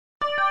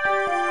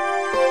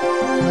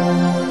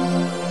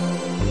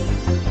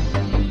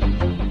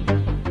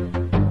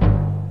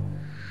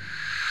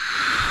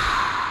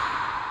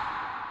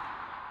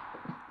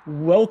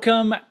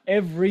Welcome,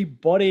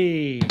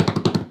 everybody.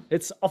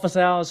 It's office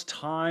hours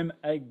time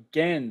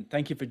again.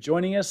 Thank you for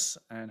joining us,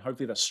 and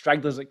hopefully the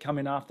stragglers that come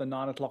in after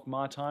 9 o'clock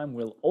my time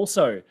will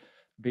also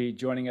be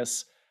joining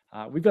us.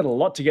 We've got a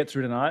lot to get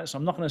through tonight, so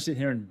I'm not going to sit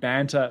here and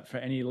banter for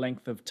any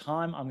length of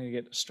time. I'm going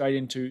to get straight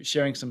into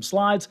sharing some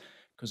slides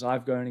because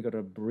I've only got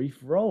a brief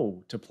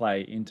role to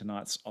play in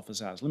tonight's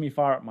office hours. Let me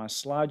fire up my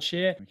slide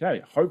share.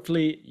 Okay,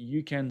 hopefully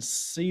you can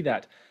see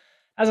that.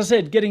 As I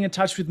said, getting in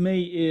touch with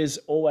me is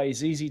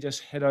always easy.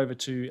 Just head over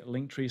to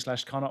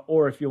linktree/Connor,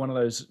 or if you're one of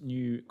those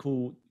new,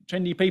 cool,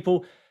 trendy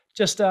people,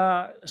 just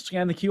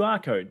scan the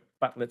QR code.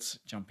 But let's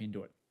jump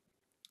into it.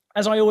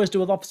 As I always do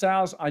with office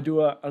hours, I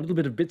do a little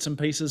bit of bits and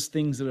pieces,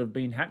 things that have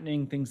been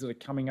happening, things that are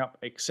coming up,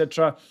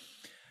 etc.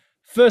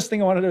 First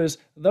thing I want to do is,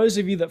 those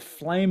of you that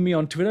flame me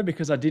on Twitter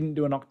because I didn't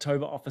do an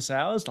October office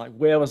hours, like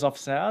where was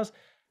office hours?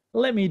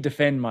 Let me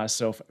defend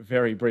myself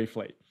very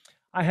briefly.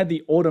 I had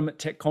the Autumn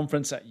Tech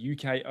Conference at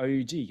UK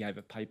OUG, gave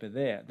a paper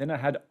there. Then I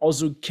had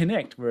Ozug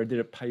Connect, where I did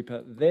a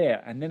paper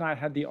there. And then I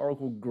had the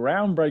Oracle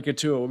Groundbreaker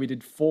Tour, where we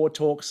did 4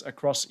 talks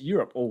across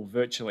Europe, all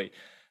virtually.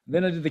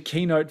 Then I did the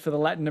keynote for the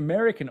Latin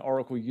American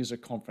Oracle User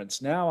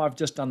Conference. Now I've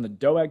just done the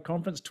DOAG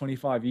Conference,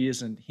 25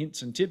 years and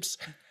hints and tips.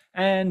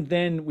 And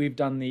then we've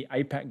done the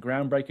APAC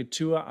Groundbreaker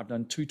Tour. I've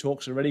done 2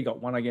 talks already,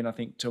 got one again, I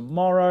think,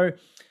 tomorrow.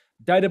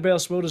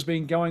 Database World has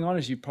been going on.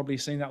 As you've probably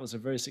seen, that was a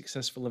very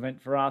successful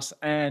event for us.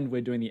 And we're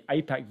doing the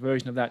APAC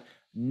version of that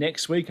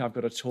next week. I've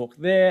got a talk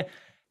there.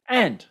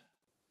 And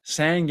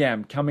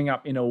Sangam coming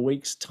up in a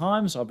week's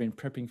time. So I've been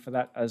prepping for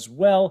that as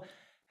well.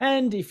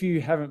 And if you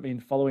haven't been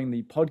following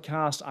the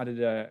podcast, I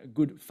did a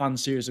good fun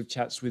series of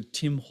chats with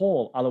Tim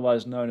Hall,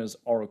 otherwise known as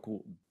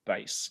Oracle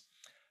Base.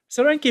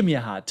 So don't give me a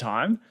hard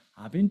time.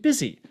 I've been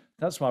busy.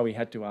 That's why we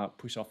had to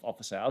push off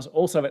office hours.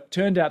 Also, it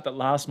turned out that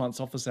last month's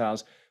office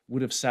hours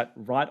would have sat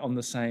right on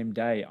the same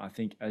day, I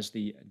think, as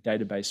the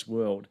Database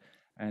World.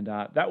 And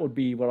that would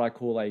be what I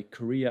call a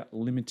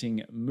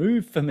career-limiting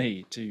move for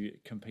me to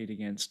compete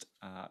against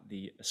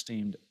the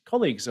esteemed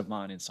colleagues of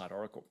mine inside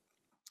Oracle.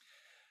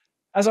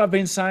 As I've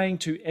been saying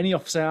to any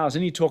office hours,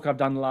 any talk I've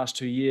done the last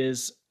 2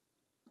 years,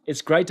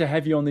 it's great to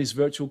have you on these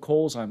virtual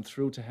calls. I'm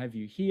thrilled to have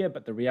you here,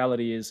 but the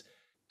reality is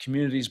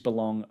communities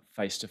belong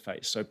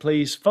face-to-face. So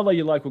please follow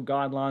your local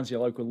guidelines, your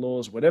local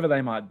laws, whatever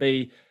they might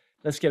be.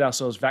 Let's get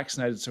ourselves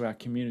vaccinated so our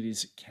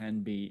communities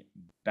can be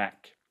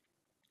back.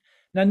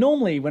 Now,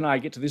 normally when I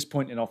get to this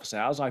point in office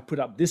hours, I put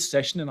up this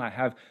session and I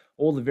have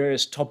all the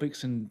various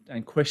topics and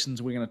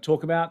questions we're going to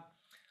talk about.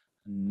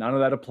 None of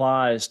that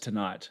applies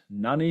tonight.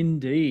 None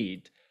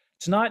indeed.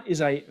 Tonight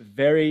is a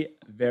very,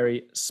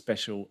 very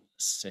special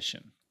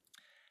session.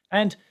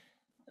 And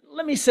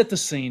let me set the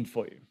scene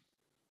for you.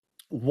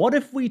 What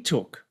if we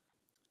took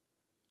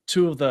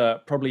 2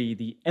 of probably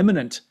the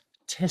eminent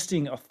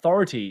testing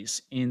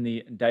authorities in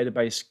the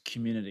database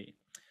community?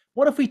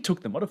 What if we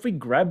took them? What if we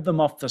grabbed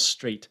them off the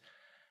street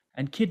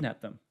and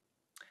kidnapped them?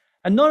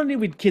 And not only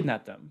we'd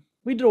kidnap them,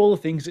 we did all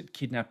the things that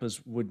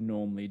kidnappers would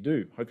normally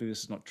do. Hopefully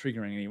this is not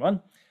triggering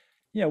anyone.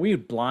 Yeah, we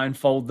would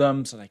blindfold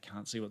them so they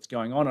can't see what's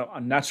going on.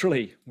 And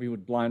naturally, we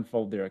would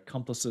blindfold their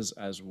accomplices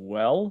as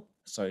well.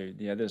 So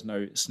yeah, there's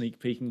no sneak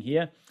peeking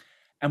here.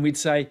 And we'd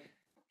say,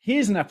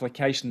 here's an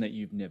application that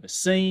you've never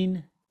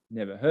seen,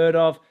 never heard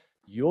of.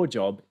 Your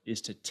job is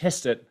to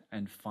test it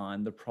and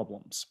find the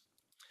problems.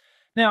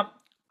 Now,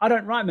 I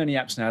don't write many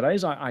apps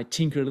nowadays. I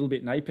tinker a little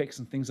bit in Apex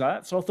and things like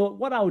that. So I thought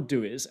what I would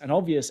do is, an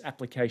obvious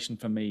application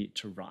for me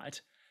to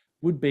write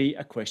would be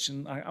a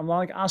question. I'm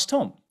like, Ask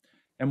Tom.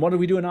 And what do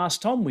we do in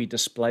Ask Tom? We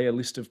display a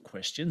list of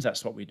questions.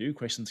 That's what we do.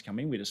 Questions come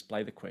in, we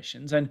display the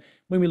questions. And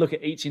when we look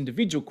at each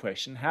individual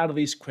question, how do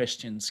these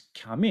questions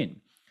come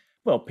in?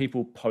 Well,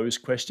 people pose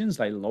questions.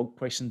 They log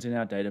questions in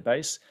our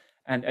database.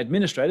 And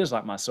administrators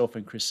like myself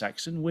and Chris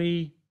Saxon,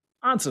 we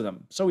answer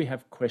them. So we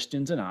have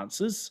questions and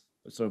answers,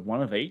 sort of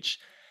one of each.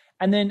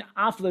 And then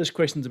after those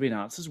questions have been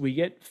answered, we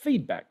get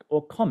feedback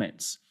or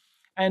comments.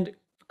 And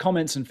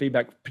comments and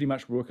feedback pretty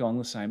much work along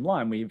the same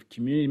line. We have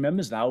community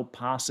members, they'll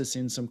pass us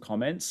in some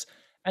comments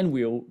and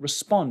we'll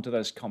respond to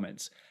those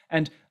comments.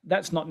 And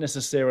that's not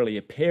necessarily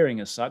a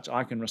pairing as such.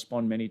 I can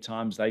respond many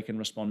times, they can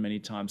respond many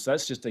times. So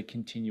that's just a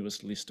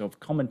continuous list of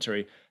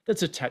commentary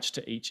that's attached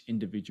to each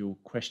individual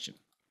question.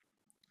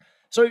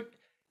 So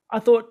I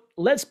thought,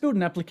 let's build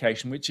an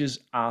application which is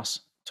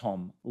Ask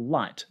Tom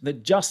Lite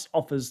that just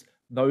offers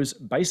those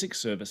basic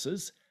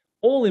services,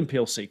 all in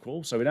PL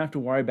SQL, so we don't have to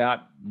worry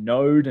about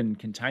Node and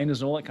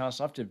containers and all that kind of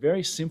stuff. It's a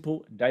very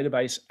simple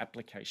database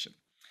application.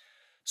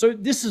 So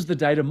this is the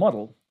data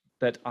model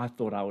that I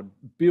thought I would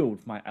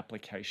build my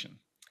application.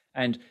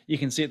 And you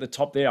can see at the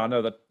top there, I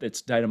know that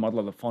it's data model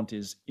of the font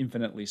is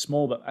infinitely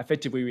small, but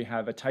effectively we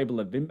have a table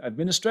of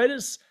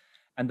administrators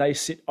and they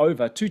sit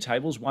over 2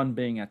 tables, one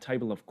being a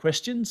table of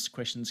questions.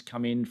 Questions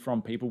come in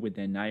from people with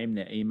their name,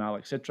 their email,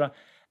 etc.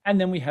 And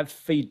then we have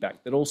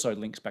feedback that also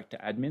links back to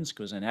admins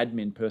because an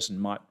admin person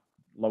might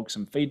log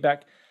some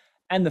feedback.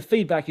 And the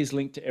feedback is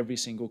linked to every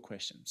single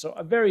question. So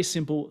a very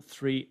simple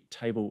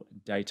 3-table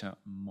data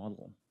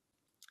model.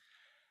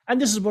 And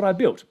this is what I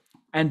built.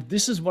 And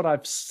this is what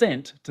I've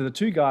sent to the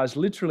two guys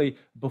literally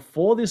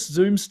before this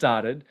Zoom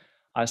started.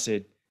 I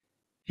said,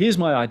 here's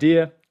my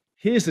idea,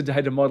 here's the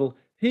data model,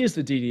 here's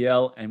the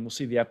DDL, and we'll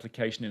see the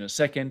application in a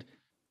second.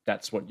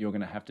 That's what you're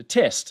going to have to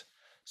test.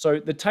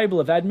 So the table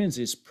of admins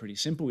is pretty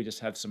simple. We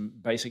just have some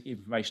basic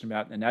information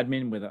about an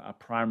admin with a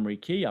primary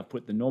key. I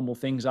put the normal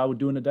things I would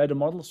do in a data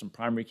model, some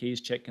primary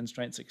keys, check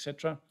constraints,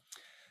 etc.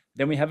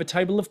 Then we have a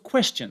table of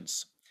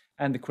questions,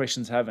 and the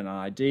questions have an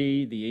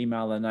ID, the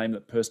email, the name,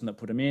 the person that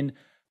put them in,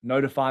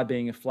 notify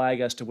being a flag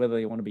as to whether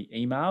they want to be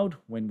emailed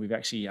when we've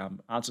actually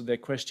answered their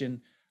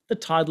question, the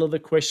title of the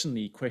question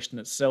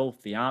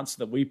itself, the answer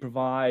that we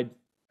provide,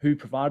 who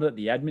provided it,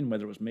 the admin,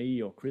 whether it was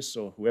me or Chris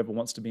or whoever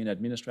wants to be an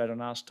administrator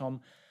on Ask Tom,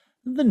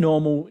 the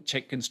normal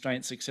check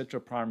constraints,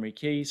 etc., primary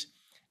keys.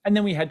 And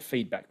then we had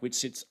feedback, which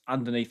sits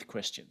underneath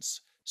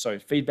questions. So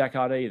feedback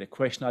ID, the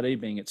question ID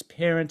being its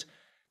parent,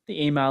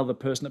 the email, the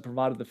person that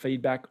provided the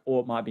feedback,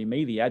 or it might be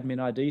me, the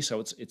admin ID. So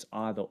it's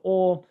either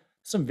or,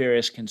 some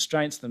various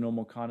constraints, the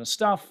normal kind of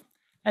stuff.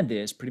 And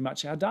there's pretty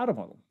much our data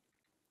model.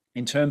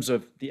 In terms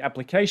of the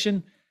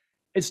application,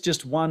 it's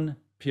just one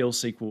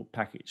PL/SQL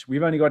package.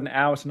 We've only got an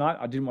hour tonight.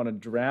 I didn't want to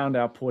drown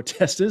our poor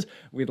testers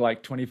with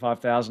like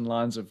 25,000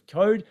 lines of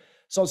code.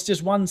 So it's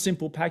just one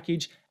simple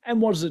package. And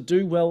what does it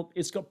do? Well,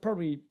 it's got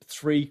probably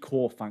 3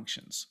 core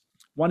functions.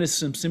 One is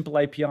some simple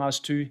APIs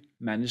to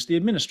manage the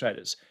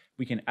administrators.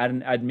 We can add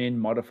an admin,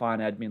 modify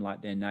an admin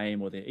like their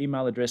name or their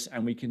email address,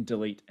 and we can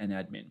delete an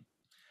admin.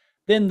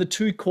 Then the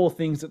 2 core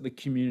things that the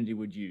community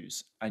would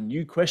use: a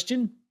new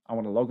question. I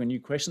want to log a new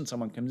question.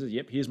 Someone comes in,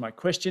 yep, here's my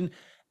question,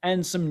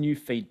 and some new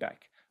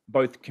feedback.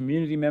 Both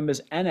community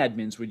members and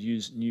admins would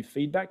use new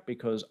feedback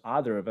because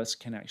either of us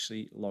can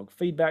actually log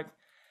feedback.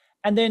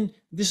 And then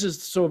this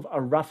is sort of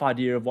a rough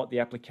idea of what the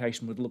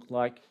application would look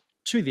like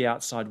to the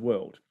outside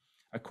world.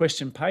 A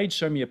question page,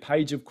 show me a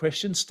page of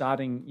questions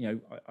starting,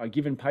 a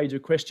given page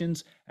of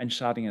questions and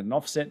starting at an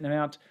offset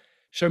amount.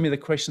 Show me the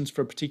questions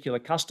for a particular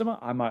customer.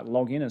 I might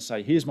log in and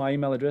say, here's my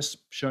email address,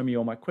 show me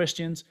all my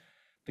questions.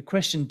 The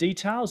question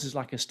details is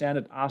like a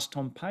standard Ask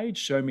Tom page.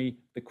 Show me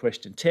the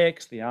question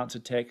text, the answer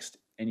text,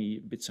 any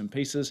bits and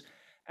pieces.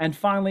 And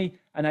finally,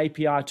 an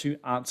API to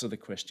answer the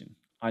question.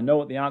 I know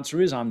what the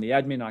answer is. I'm the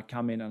admin. I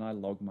come in and I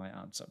log my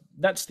answer.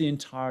 That's the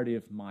entirety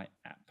of my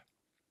app.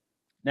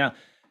 Now,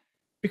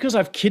 because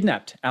I've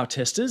kidnapped our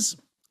testers,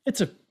 it's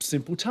a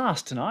simple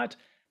task tonight.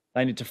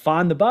 They need to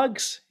find the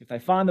bugs. If they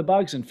find the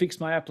bugs and fix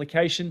my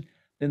application,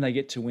 then they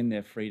get to win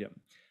their freedom.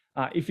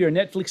 If you're a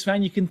Netflix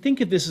fan, you can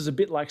think of this as a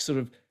bit like sort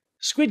of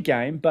Squid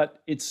Game,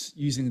 but it's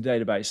using the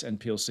database and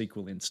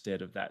PL/SQL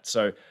instead of that.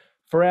 So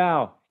for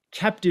our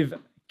captive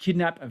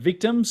kidnap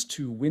victims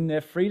to win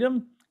their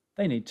freedom,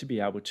 they need to be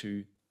able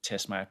to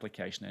test my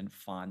application and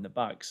find the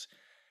bugs.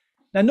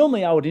 Now,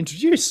 normally I would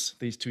introduce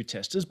these 2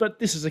 testers, but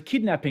this is a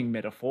kidnapping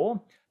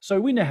metaphor. So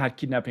we know how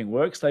kidnapping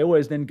works. They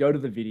always then go to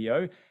the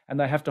video and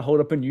they have to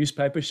hold up a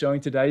newspaper showing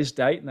today's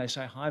date and they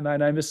say, hi, my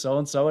name is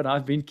so-and-so and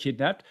I've been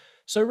kidnapped.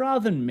 So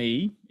rather than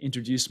me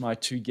introduce my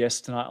 2 guests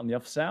tonight on the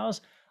office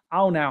hours,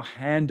 I'll now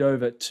hand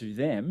over to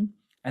them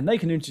and they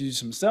can introduce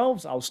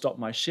themselves. I'll stop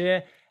my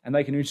share and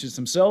they can introduce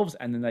themselves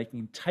and then they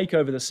can take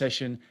over the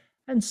session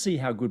and see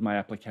how good my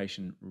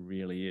application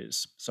really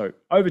is. So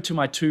over to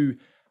my 2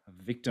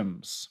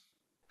 victims.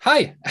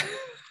 Hi.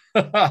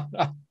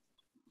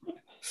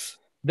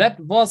 That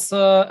was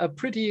a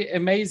pretty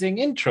amazing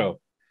intro.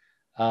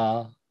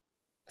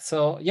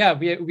 So yeah,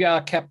 we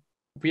are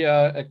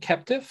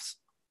captives,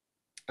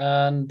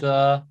 and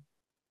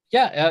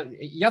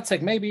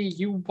Jacek, maybe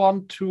you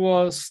want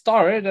to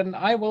start, and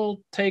I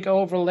will take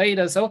over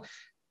later. So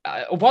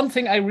one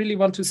thing I really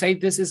want to say: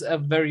 this is a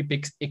very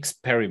big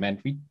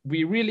experiment.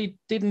 We really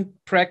didn't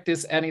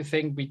practice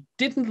anything. We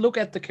didn't look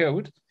at the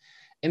code.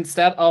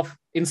 Instead of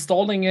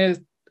installing it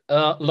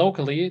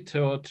locally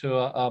to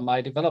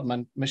my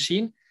development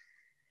machine.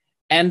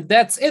 And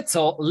that's it.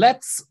 So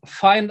let's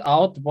find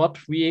out what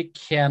we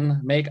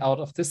can make out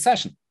of this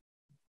session.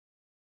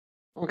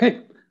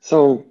 Okay,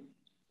 so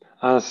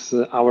as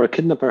our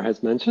kidnapper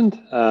has mentioned,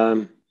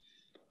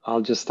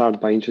 I'll just start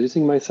by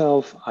introducing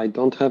myself. I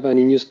don't have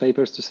any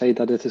newspapers to say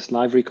that it is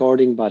live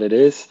recording, but it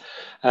is.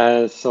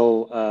 My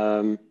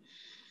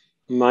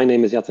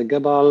name is Jacek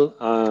Gebal.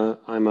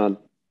 I'm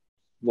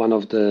one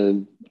of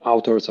the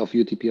authors of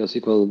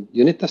utPLSQL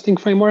unit testing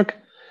framework.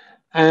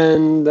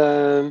 And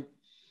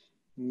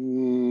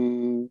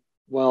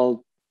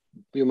well,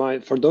 you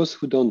might, for those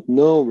who don't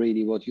know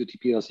really what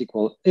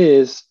utPLSQL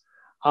is,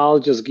 I'll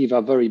just give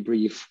a very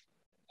brief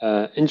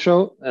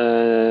intro,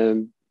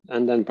 and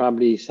then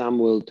probably Sam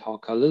will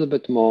talk a little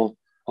bit more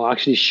or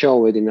actually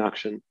show it in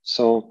action.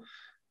 So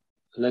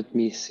let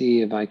me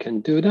see if I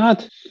can do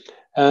that.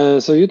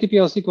 So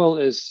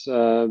utPLSQL is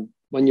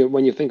when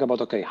you think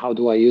about, okay, how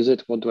do I use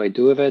it? What do I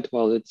do with it?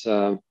 Well, it's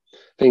a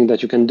thing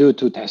that you can do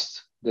to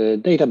test the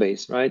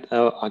database, right?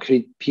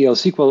 Actually,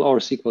 PL/SQL or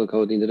SQL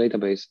code in the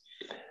database.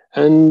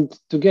 And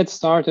to get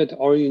started,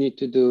 all you need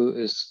to do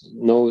is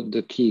know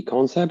the key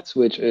concepts,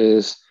 which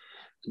is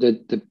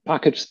the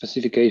package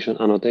specification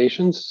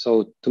annotations.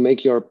 So to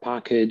make your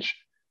package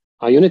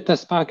a unit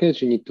test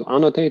package. You need to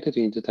annotate it.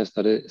 You need to test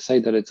that say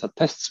that it's a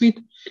test suite,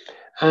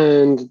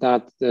 and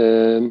that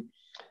the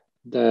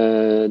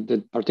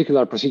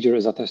particular procedure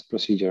is a test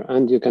procedure.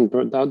 And you can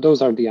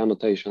those are the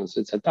annotations.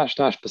 It's a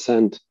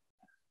 --%.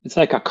 It's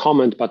like a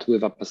comment, but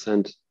with a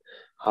percent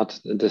at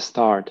the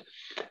start.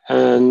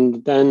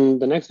 And then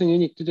the next thing you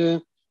need to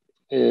do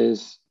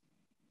is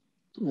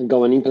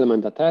go and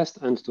implement a test,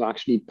 and to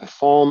actually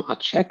perform a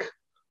check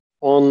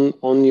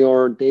on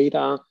your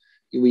data,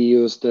 we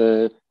use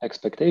the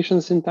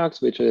expectation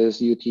syntax, which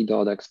is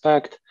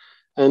ut.expect.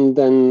 And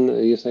then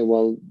you say,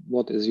 well,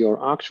 what is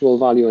your actual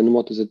value and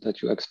what is it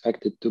that you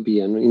expect it to be?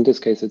 And in this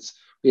case,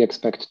 we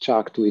expect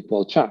Chuck to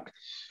equal Chuck.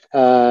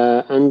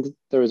 And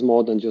there is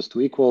more than just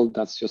to equal.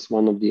 That's just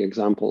one of the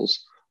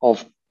examples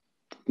of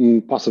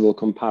possible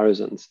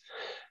comparisons.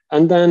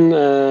 And then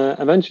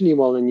eventually,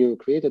 well, when you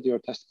created your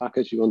test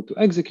package, you want to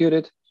execute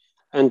it.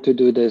 And to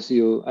do this,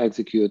 you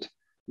execute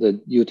the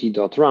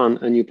ut.run,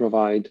 and you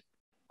provide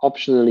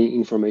optionally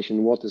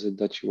information. What is it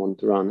that you want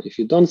to run? If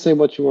you don't say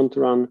what you want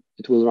to run,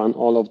 it will run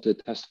all of the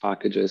test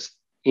packages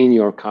in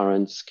your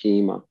current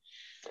schema.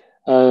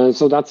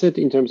 So that's it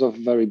in terms of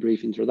very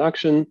brief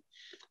introduction.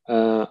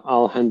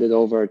 I'll hand it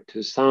over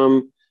to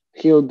Sam.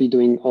 He'll be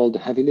doing all the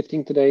heavy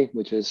lifting today,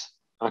 which is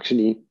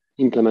actually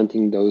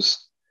implementing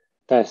those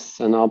tests.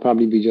 And I'll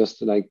probably be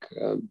just like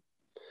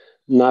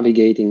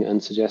navigating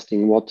and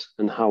suggesting what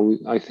and how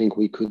I think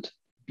we could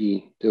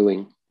be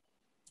doing.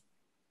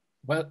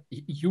 Well,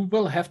 you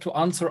will have to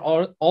answer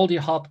all the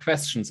hard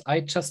questions.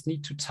 I just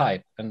need to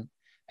type. And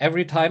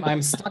every time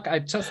I'm stuck, I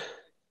just,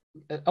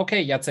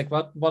 okay, Jacek,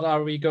 what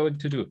are we going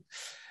to do?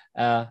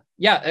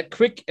 Yeah, a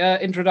quick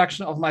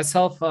introduction of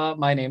myself.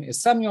 My name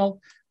is Samuel.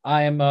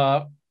 I'm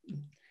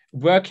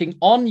working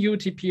on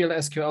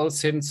utPLSQL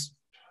since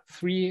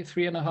three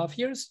and a half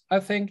years, I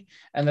think.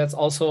 And that's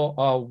also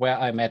where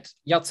I met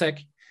Jacek.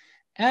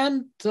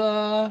 And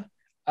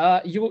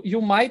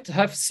you might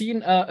have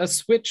seen a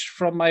switch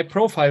from my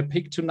profile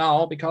pic to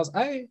now, because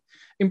I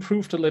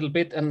improved a little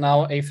bit, and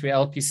now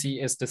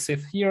A3LPC is the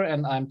Sith here,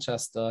 and I'm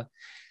just a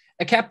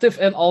captive,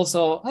 and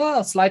also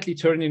slightly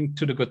turning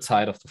to the good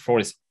side of the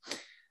force.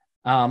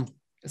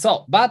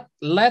 But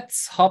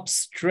let's hop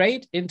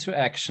straight into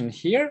action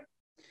here.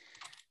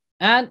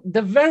 And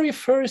the very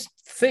first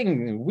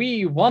thing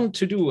we want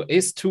to do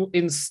is to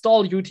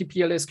install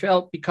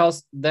utPLSQL,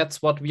 because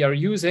that's what we are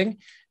using.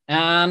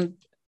 And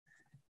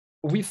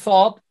we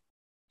thought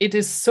it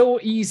is so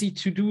easy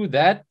to do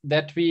that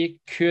we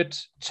could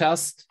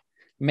just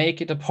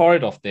make it a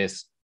part of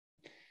this.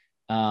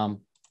 I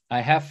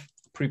have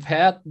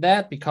prepared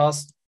that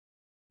because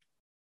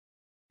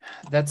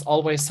that's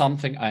always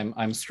something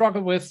I'm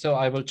struggle with. So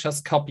I will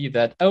just copy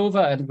that over,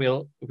 and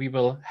we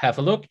will have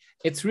a look.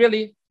 It's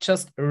really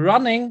just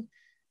running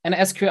an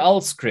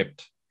SQL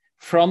script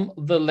from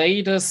the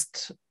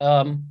latest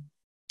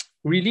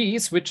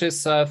release, which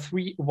is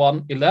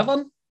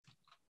 3.1.11.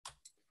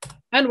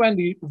 And when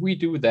we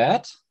do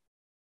that,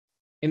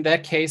 in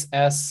that case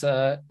as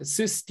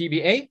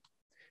sysdba,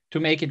 to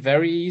make it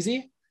very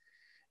easy,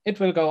 it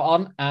will go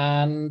on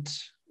and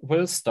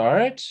will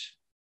start.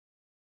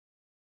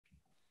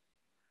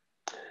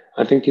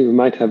 I think you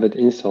might have it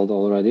installed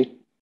already.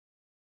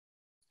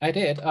 I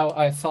did. Oh,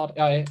 I thought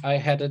I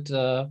had it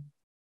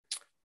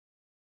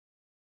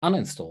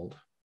uninstalled.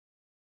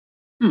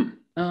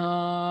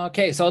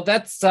 Okay, so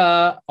that's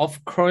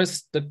of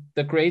course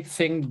the great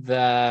thing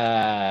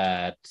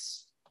that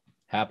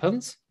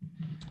happens,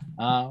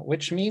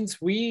 which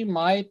means we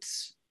might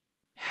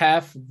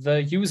have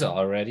the user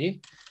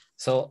already.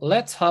 So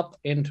let's hop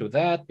into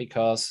that,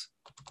 because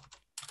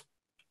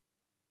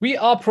we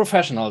are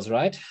professionals,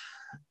 right?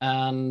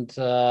 And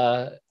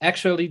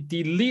actually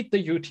delete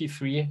the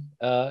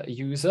UT3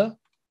 user,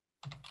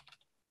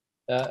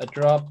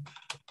 drop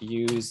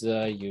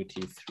user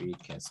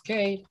UT3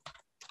 cascade.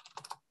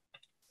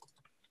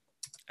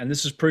 And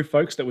this is proof,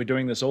 folks, that we're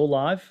doing this all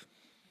live.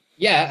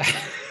 Yeah,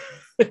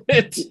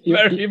 it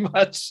very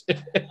much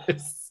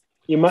is.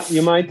 You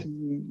might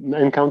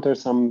encounter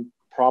some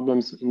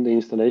problems in the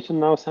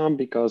installation now, Sam,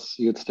 because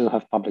you'd still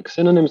have public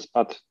synonyms,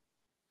 but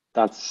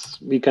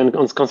we can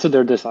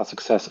consider this a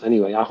success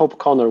anyway. I hope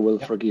Connor will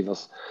forgive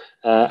us,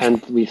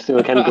 and we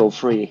still can go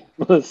free.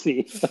 We'll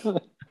see.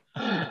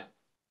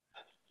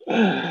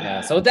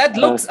 Yeah, so that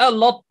looks a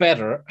lot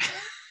better.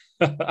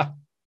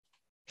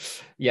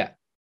 Yeah.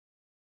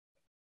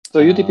 So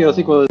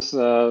utPLSQL is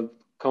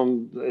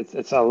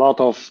it's a lot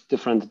of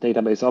different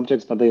database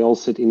objects, but they all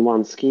sit in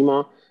one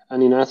schema.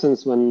 And in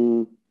essence,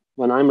 when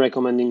I'm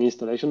recommending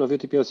installation of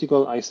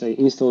utPLSQL, I say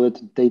install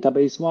it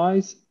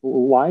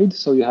database-wide,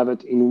 so you have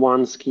it in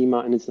one schema,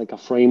 and it's like a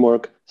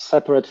framework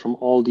separate from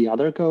all the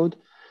other code.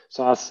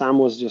 So as Sam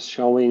was just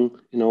showing,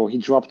 he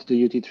dropped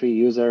the UT3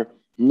 user,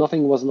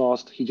 nothing was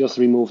lost. He just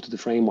removed the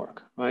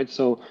framework, right?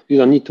 So you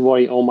don't need to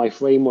worry, oh, my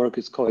framework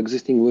is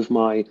coexisting with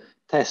my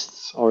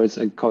tests, or it's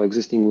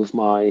coexisting with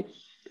my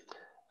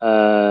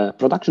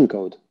production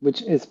code,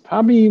 which is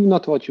probably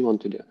not what you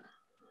want to do.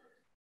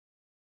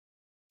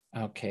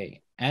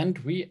 Okay, and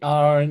we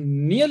are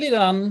nearly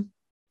done.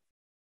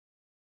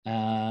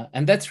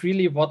 And that's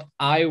really what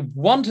I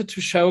wanted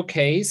to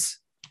showcase.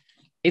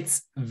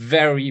 It's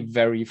very,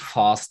 very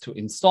fast to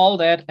install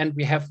that. And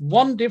we have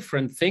one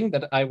different thing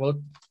that I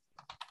will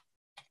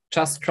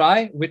just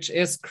try, which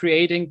is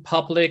creating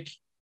public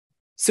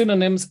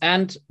synonyms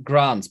and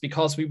grants,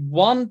 because we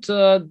want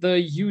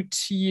the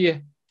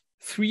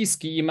UT3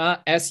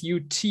 schema as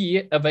UT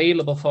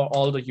available for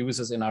all the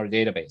users in our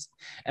database.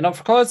 And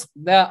of course,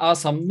 there are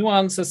some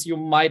nuances. You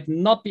might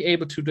not be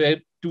able to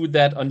do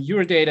that on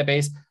your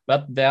database,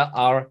 but there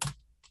are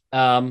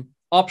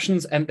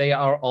options, and they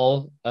are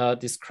all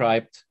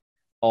described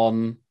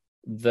on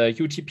the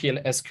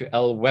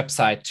utPLSQL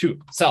website too.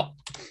 So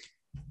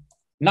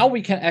now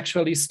we can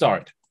actually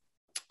start.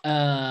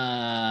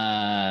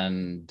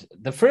 And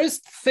the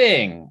first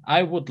thing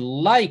I would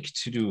like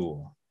to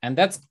do, and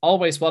that's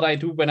always what I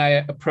do when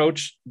I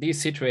approach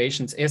these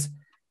situations, is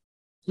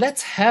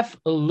let's have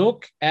a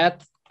look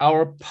at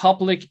our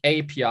public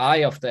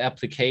API of the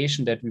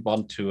application that we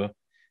want to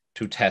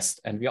test.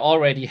 And we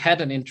already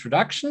had an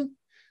introduction,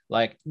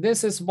 like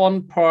this is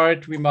one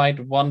part we might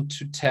want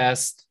to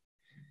test.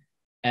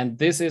 And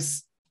this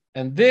is,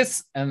 and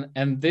this,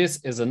 and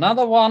this is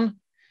another one.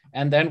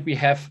 And then we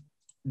have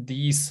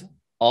these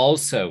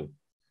also.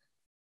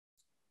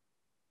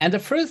 And the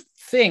first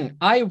thing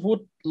I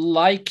would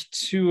like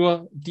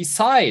to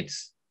decide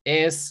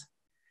is,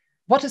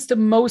 what is the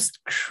most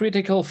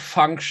critical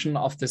function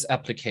of this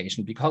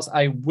application? Because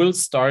I will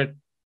start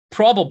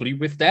probably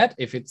with that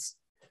if it's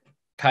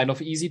kind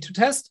of easy to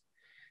test.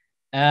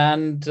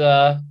 And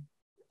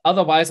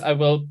otherwise, I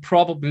will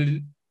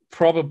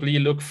probably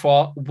look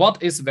for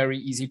what is very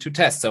easy to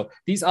test. So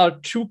these are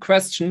two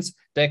questions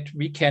that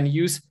we can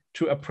use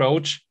to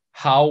approach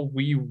how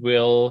we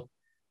will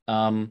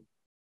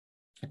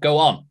go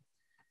on.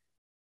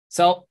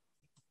 So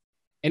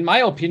in my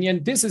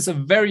opinion, this is a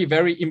very,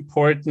 very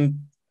important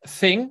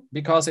thing,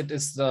 because it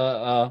is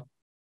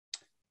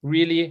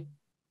really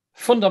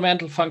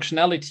fundamental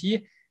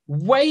functionality,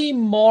 way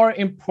more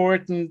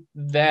important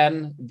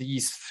than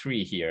these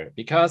three here,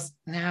 because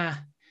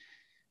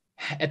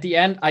at the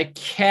end, I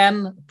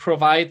can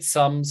provide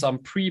some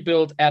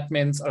pre-built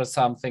admins or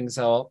something.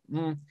 So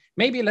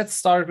maybe let's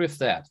start with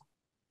that.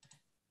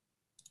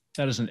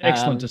 That is an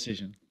excellent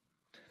decision.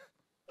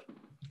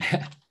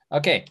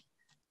 Okay.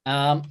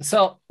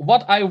 So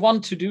what I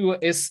want to do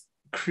is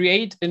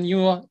create a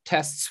new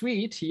test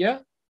suite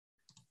here.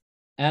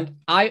 And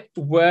I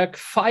work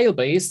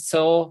file-based.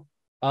 So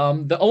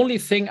the only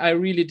thing I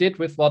really did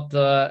with what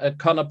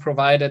Connor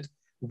provided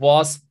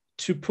was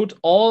to put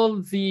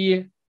all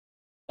the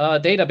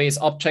database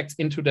objects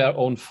into their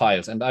own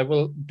files. And I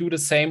will do the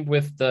same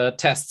with the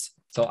tests.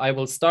 So I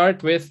will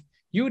start with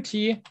ut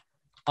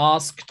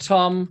ask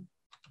Tom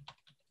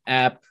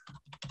app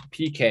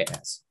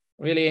pks.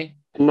 Really?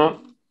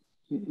 Now,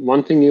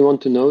 one thing you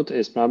want to note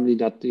is probably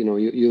that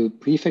you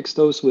prefix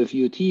those with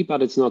ut,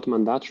 but it's not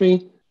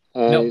mandatory.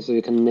 No. So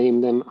you can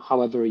name them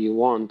however you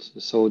want.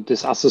 So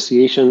this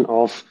association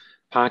of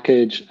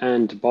package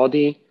and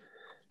body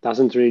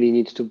doesn't really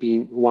need to be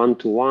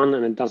one-to-one,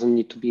 and it doesn't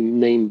need to be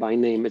name by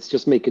name. It's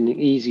just making it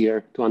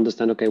easier to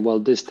understand, okay, well,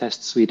 this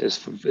test suite is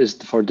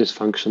for this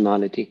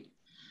functionality.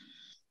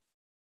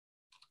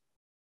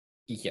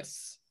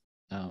 Yes,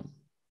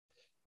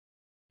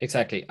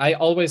 exactly. I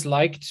always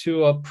like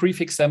to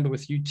prefix them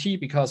with UT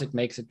because it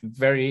makes it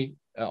very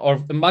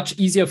or much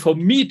easier for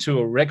me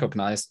to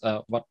recognize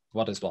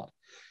what is what.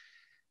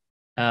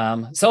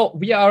 So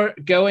we are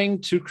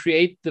going to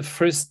create the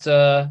first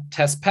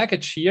test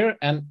package here,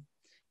 and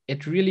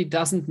it really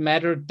doesn't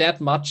matter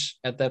that much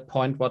at that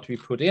point what we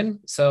put in.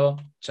 So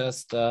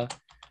just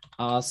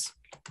ask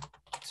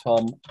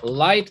Tom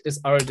Light is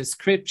our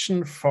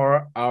description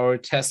for our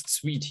test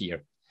suite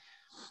here.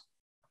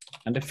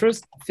 And the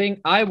first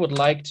thing I would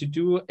like to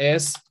do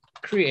is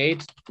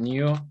create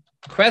new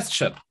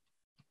question.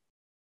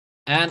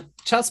 And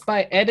just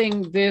by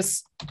adding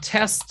this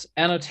test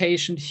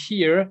annotation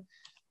here,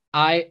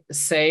 I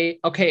say,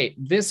 okay,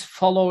 this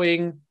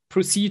following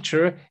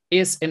procedure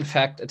is in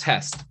fact a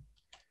test.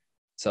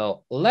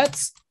 So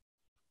let's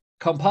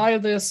compile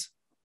this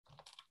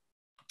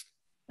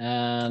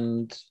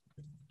and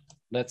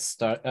let's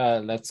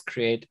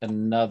create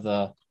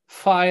another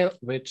file,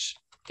 which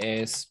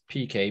is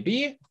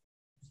pkb.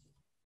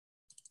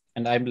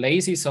 And I'm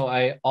lazy, so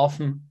I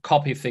often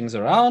copy things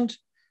around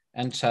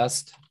and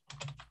just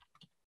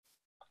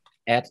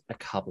add a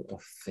couple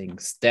of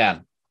things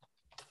then.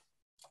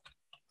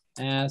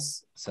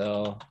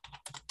 So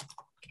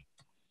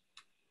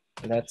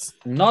let's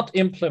not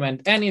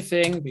implement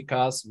anything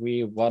because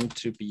we want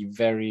to be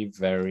very,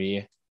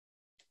 very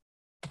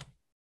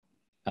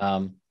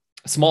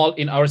small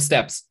in our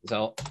steps.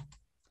 So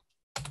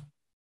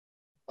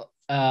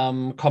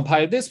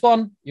compile this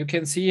one. You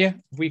can see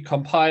we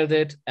compiled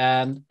it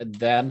and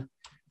then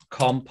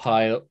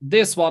compile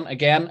this one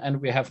again, and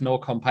we have no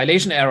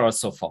compilation errors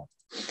so far.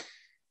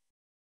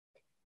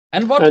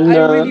 And what I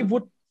really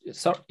would,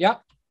 so yeah,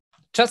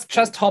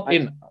 just hop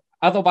in.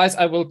 Otherwise,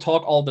 I will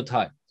talk all the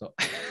time. So.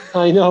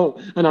 I know,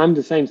 and I'm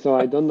the same, so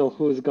I don't know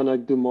who's gonna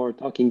do more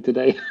talking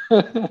today.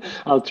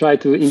 I'll try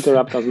to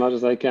interrupt as much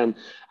as I can.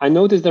 I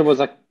noticed there was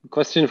a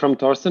question from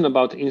Thorsten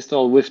about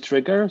install with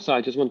trigger, so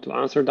I just want to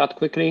answer that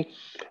quickly.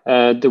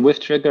 The with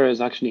trigger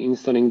is actually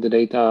installing the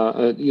data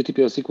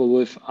utPLSQL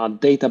with a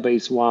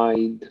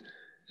database-wide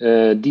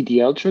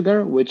DDL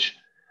trigger, which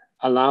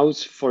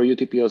allows for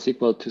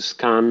utPLSQL to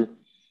scan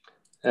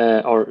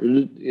or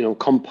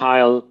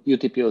compile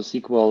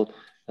utPLSQL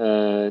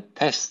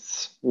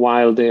tests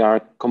while they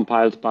are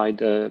compiled by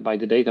the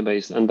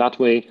database, and that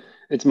way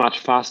it's much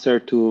faster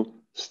to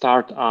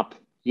start up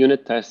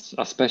unit tests,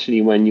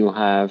 especially when you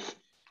have,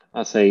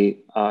 say,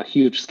 a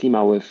huge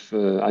schema with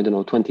I don't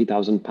know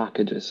 20,000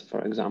 packages,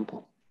 for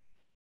example.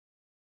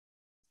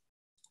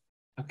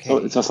 Okay. So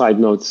it's a side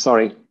note.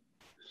 Sorry.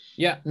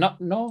 Yeah.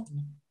 No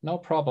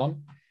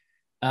problem.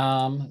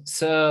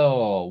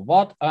 So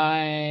what I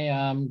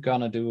am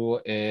gonna do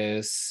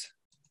is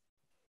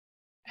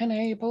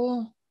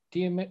enable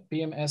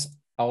BMS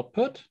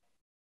output.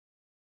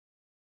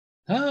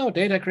 Oh,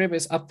 data grid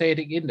is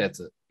updating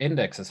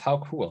indexes. How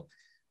cool.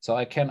 So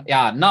I can,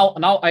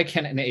 now I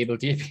can enable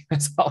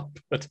BMS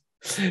output.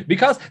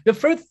 Because the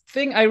first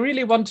thing I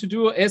really want to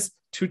do is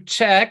to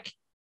check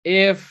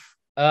if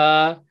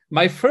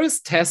my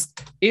first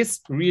test is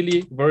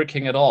really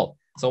working at all.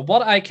 So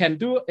what I can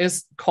do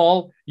is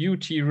call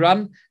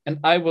utrun, and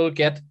I will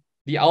get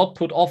the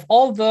output of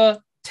all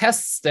the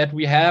tests that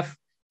we have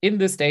in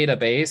this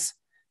database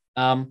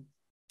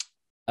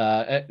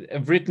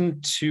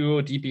written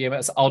to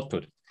DBMS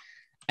output.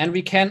 And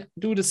we can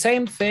do the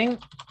same thing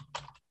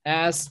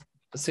as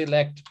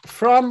select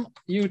from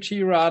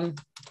utrun,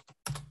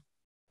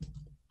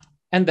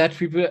 and that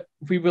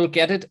we will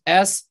get it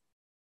as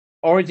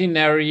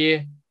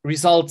ordinary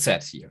result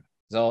set here.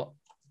 So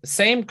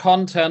same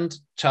content,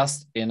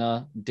 just in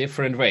a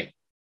different way.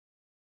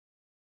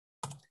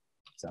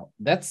 So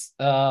that's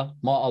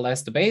more or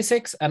less the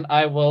basics. And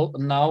I will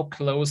now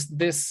close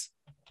this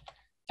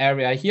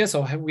area here.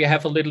 So we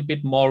have a little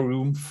bit more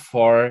room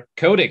for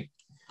coding.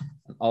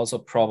 And also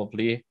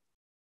probably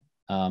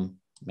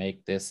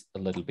make this a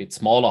little bit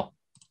smaller.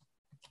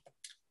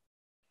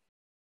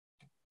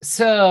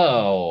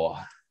 So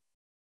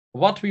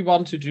what we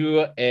want to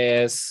do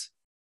is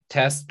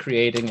test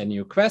creating a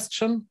new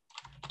question,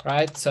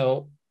 right?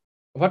 So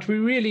what we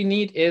really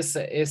need is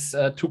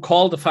to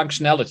call the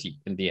functionality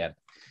in the end,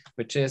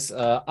 which is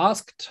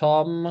ask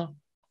Tom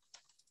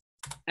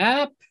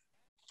app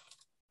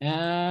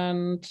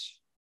and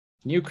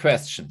new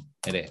question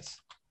it is.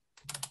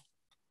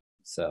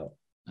 So,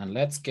 and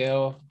let's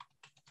go.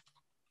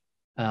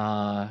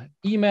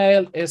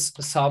 Email is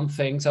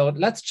something. So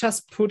let's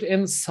just put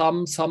in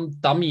some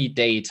dummy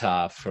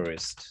data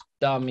first.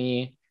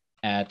 Dummy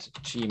at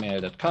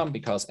gmail.com,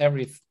 because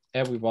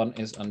everyone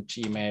is on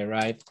Gmail,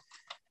 right?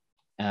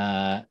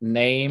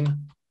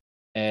 Name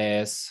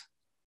is,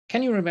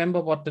 can you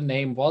remember what the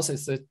name was?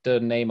 Is it the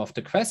name of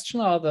the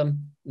question or the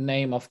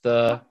name of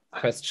the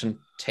question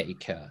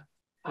taker?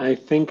 I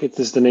think it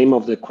is the name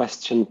of the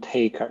question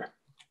taker,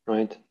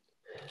 right?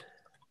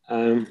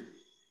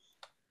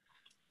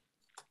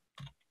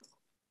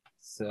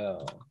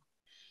 So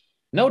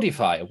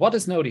notify, what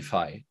is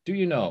notify? Do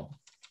you know?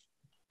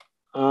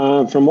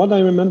 From what I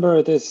remember,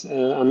 it is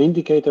an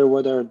indicator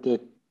whether the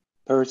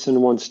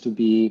person wants to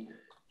be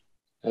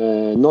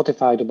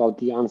notified about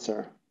the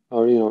answer,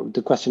 or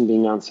the question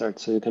being answered.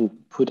 So you can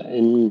put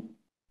in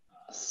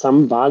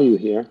some value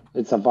here.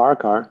 It's a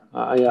varchar.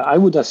 I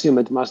would assume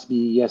it must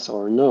be yes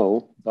or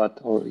no,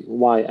 or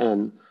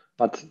yn,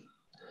 but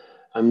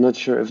I'm not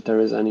sure if there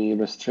is any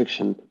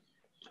restriction.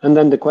 And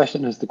then the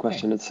question is the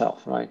question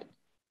itself, right?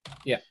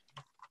 Yeah.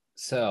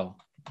 So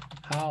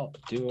how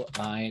do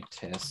I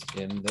test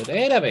in the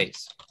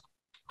database,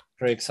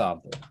 for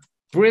example?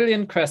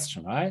 Brilliant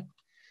question, right?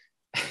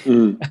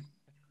 Mm.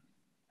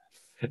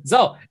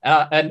 So,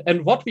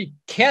 and what we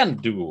can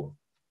do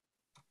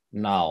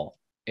now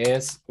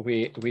is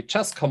we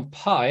just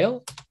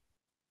compile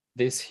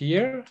this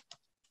here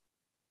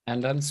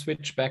and then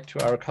switch back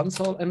to our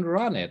console and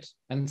run it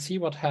and see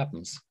what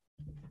happens.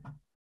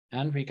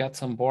 And we got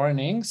some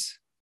warnings.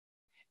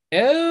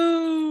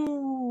 Oh,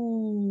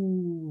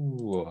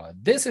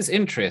 this is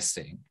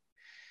interesting,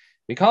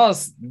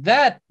 because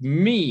that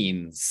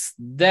means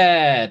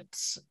that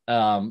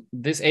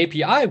this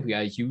API we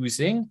are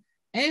using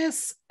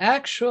is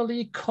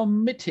actually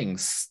committing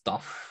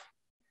stuff.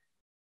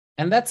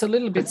 And that's a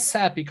little bit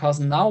sad, because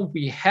now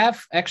we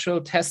have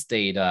actual test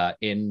data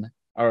in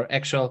our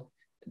actual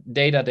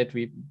data that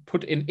we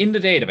put in the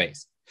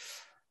database.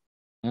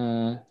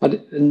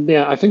 But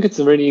yeah, I think it's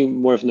really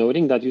worth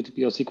noting that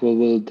utPLSQL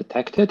will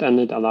detect it, and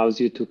it allows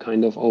you to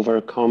kind of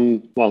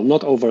overcome, well,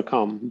 not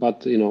overcome,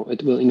 but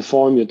it will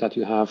inform you that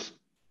you have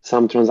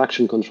some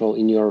transaction control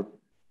in your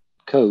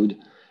code,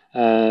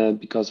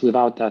 because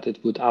without that,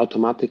 it would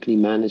automatically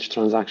manage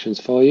transactions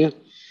for you.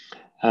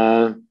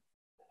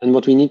 And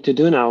what we need to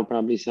do now,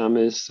 probably, Sam,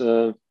 is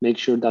make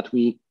sure that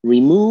we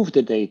remove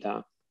the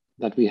data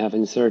that we have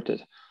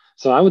inserted.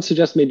 So I would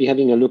suggest maybe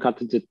having a look at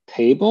the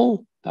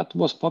table that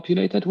was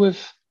populated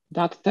with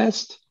that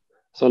test?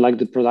 So like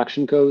the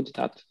production code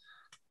that,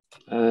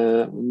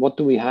 what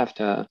do we have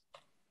there?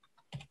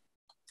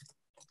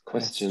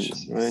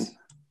 Questions, right?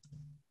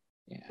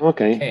 Yeah.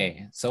 Okay.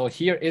 Okay. So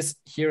here is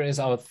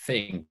our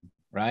thing,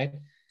 right?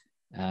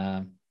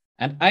 And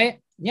I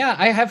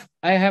have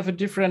a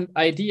different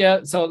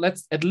idea. So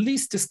let's at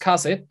least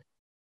discuss it,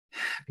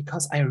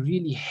 because I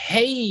really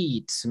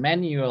hate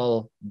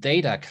manual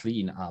data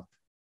cleanup.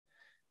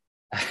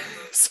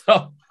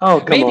 So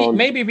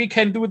maybe we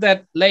can do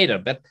that later.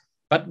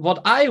 But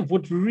what I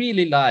would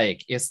really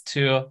like is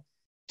to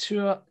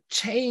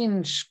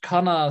change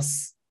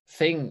Connor's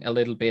thing a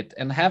little bit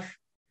and have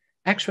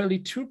actually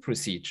two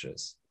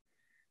procedures.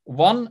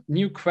 One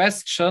new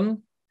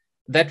question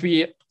that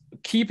we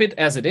keep it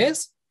as it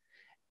is,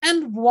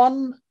 and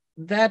one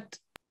that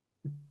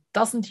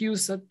doesn't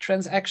use a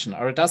transaction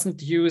or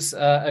doesn't use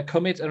a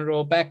commit and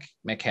rollback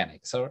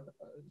mechanic. So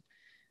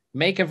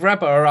make a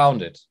wrapper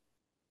around it.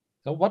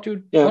 So what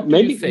do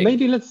you think?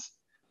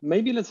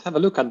 Maybe let's have a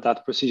look at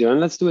that procedure, and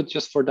let's do it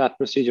just for that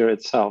procedure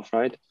itself,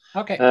 right?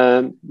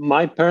 Okay.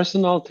 My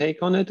personal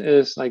take on it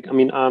is like, I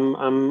mean,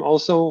 I'm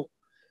also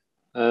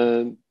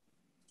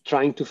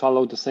trying to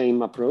follow the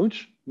same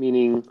approach,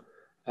 meaning,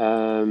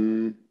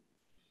 so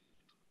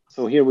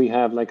here we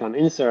have like an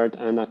insert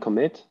and a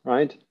commit,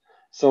 right?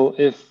 So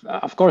if,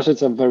 of course,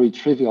 it's a very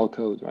trivial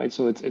code, right?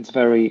 So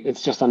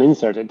it's just an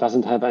insert. It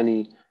doesn't have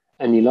any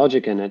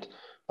logic in it.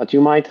 But you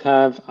might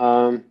have,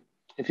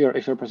 if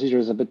your procedure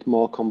is a bit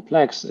more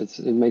complex,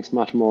 it makes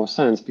much more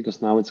sense,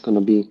 because now it's going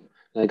to be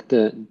like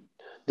the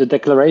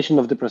declaration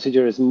of the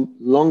procedure is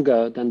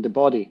longer than the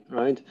body,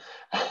 right?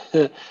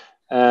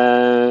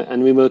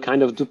 And we will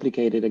kind of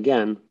duplicate it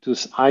again to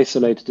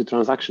isolate the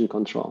transaction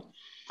control.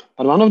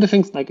 But one of the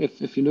things, like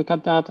if you look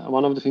at that,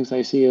 one of the things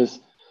I see is,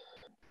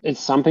 it's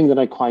something that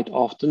I quite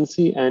often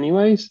see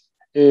anyways,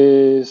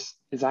 is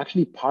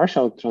actually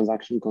partial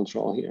transaction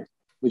control here,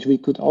 which we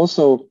could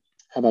also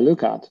have a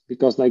look at,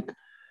 because like,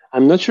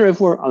 I'm not sure if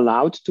we're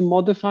allowed to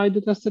modify the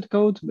tested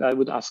code. I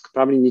would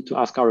probably need to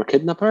ask our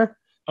kidnapper.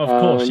 Of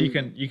course, you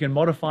can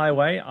modify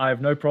away. I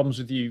have no problems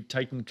with you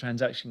taking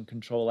transaction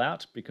control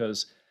out,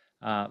 because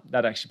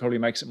that actually probably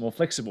makes it more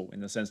flexible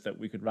in the sense that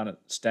we could run it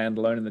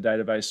standalone in the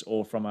database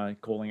or from a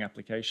calling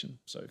application.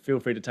 So feel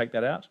free to take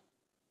that out.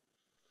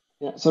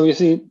 Yeah, so you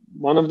see,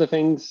 one of the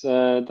things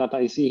that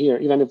I see here,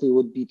 even if we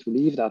would be to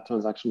leave that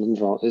transaction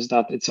control, is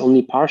that it's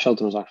only partial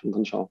transaction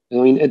control. I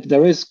mean,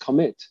 there is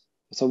commit,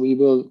 so we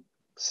will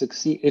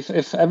succeed.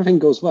 If everything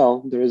goes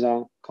well, there is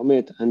a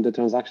commit and the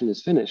transaction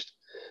is finished.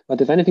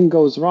 But if anything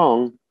goes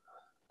wrong,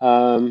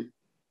 well,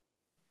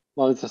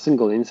 it's a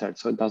single insert,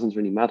 so it doesn't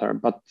really matter.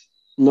 But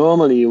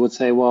normally you would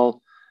say,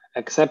 well,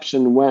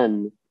 exception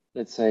when,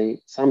 let's say,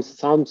 some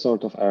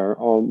sort of error,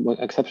 or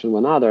exception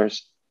when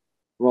others,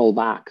 roll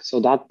back. So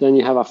that then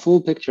you have a full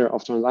picture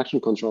of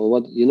transaction control.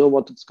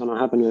 What's going to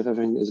happen if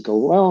everything is go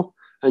well,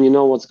 and you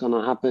know what's going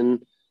to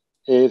happen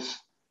if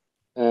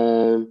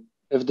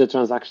the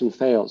transaction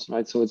fails,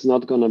 right? So it's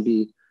not going to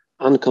be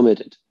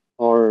uncommitted,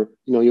 or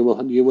you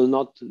will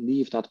not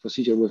leave that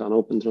procedure with an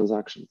open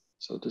transaction,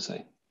 so to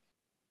say.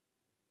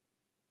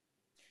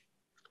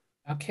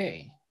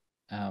 Okay.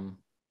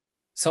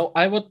 So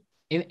I would,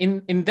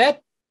 in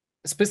that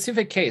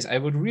specific case, I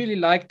would really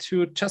like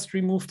to just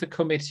remove the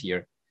commit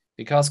here,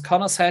 because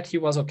Connor said he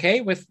was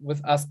okay with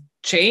us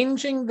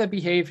changing the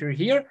behavior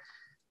here.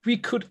 We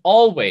could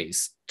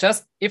always,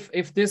 just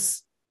if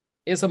this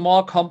is a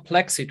more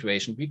complex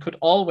situation, we could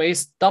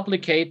always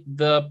duplicate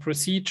the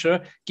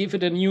procedure, give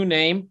it a new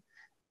name,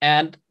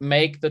 and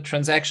make the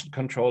transaction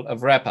control a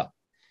wrapper.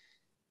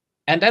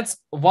 And that's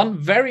one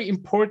very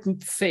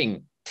important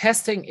thing.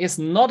 Testing is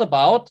not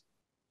about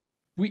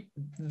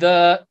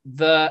the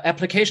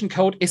application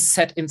code is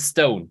set in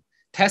stone.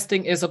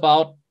 Testing is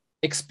about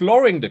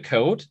exploring the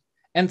code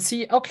and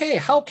see, okay,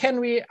 how can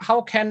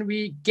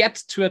we get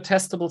to a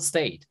testable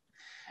state?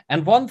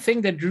 And one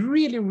thing that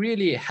really,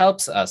 really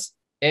helps us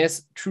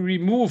is to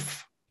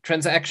remove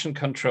transaction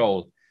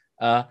control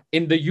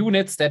in the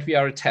units that we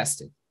are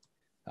testing.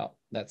 Oh,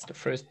 that's the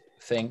first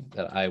thing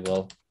that I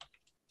will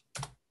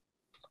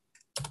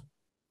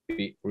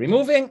be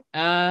removing,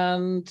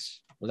 and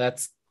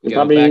let's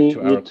go back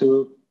to our...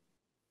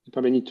 You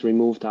probably need to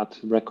remove that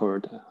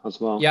record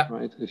as well, yeah,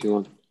 right? If you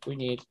want. We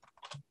need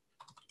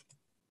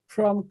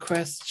from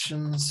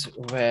questions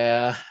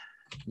where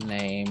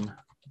name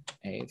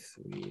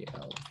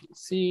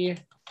A3LPC.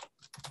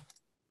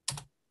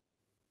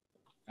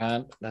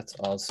 And let's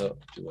also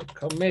do a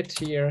commit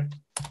here.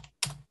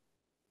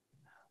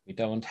 We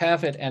don't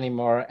have it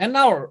anymore. And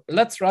now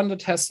let's run the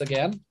test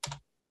again.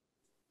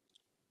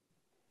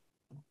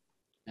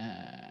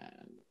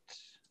 And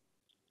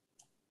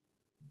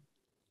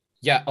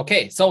yeah,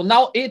 okay. So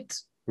now it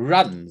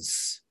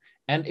runs.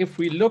 And if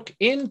we look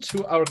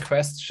into our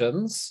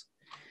questions,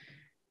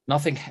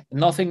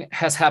 nothing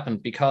has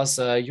happened, because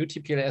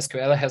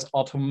utPLSQL has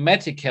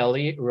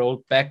automatically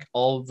rolled back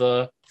all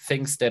the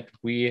things that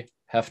we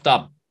have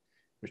done,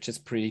 which is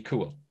pretty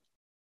cool.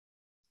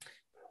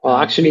 Well,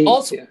 actually,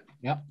 also,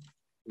 yeah.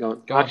 Go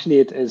on. Actually,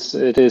 it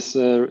is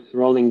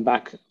rolling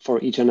back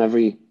for each and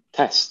every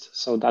test.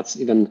 So that's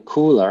even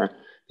cooler,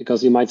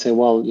 because you might say,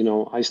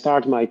 well, I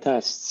start my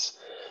tests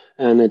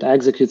and it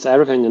executes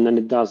everything and then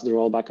it does the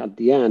rollback at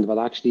the end. But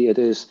actually, it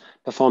is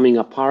performing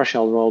a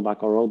partial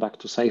rollback or rollback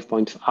to save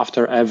point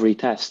after every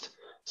test,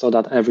 so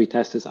that every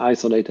test is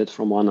isolated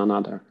from one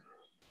another.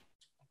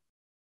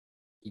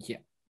 Yeah.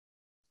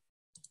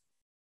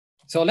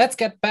 So let's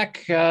get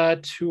back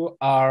to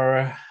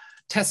our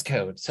test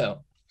code.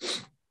 So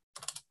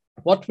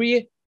what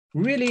we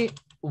really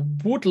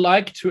would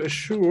like to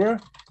assure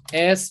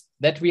is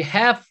that we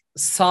have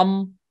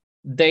some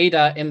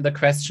data in the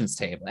questions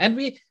table. And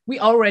we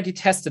already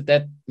tested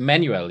that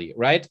manually,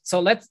 right? So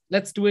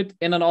let's do it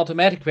in an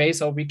automatic way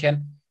so we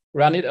can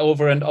run it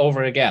over and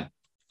over again.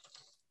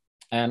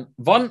 And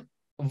one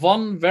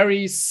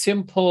very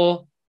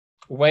simple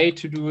way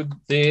to do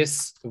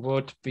this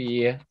would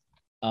be,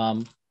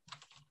 come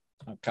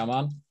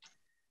on,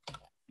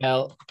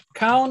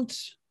 count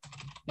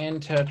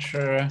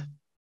integer,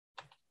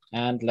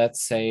 and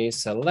let's say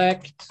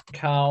select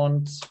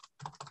count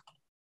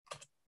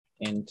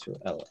into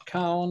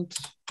count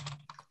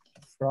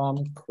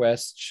from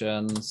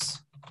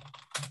questions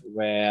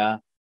where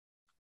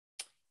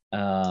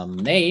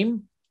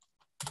name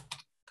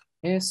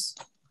is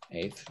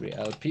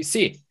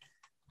A3LPC.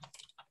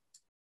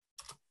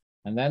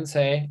 And then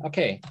say,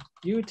 okay,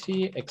 ut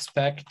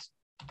expect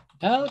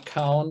L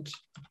count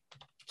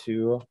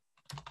to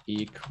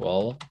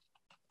equal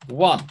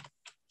 1.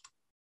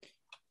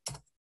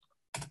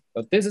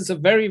 But this is a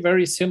very,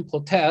 very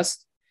simple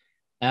test.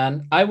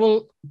 And I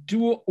will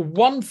do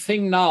one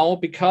thing now,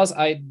 because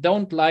I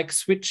don't like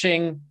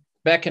switching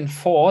back and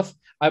forth.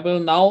 I will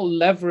now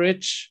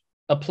leverage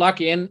a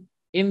plugin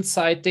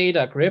inside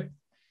DataGrip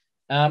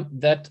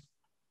that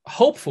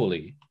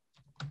hopefully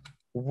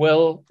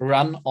will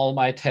run all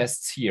my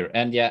tests here.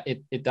 And yeah,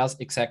 it does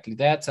exactly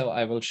that. So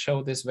I will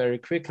show this very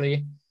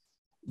quickly.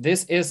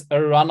 This is a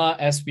runner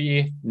as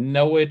we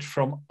know it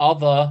from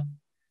other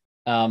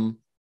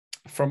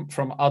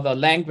from other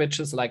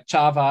languages like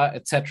Java,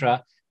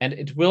 etc. And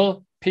it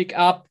will pick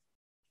up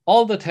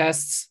all the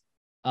tests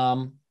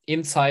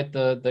inside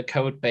the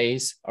code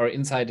base, or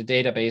inside the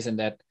database in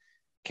that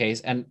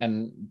case,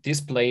 and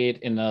display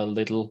it in a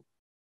little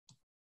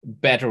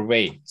better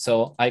way.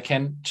 So I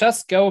can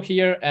just go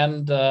here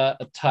and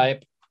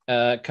type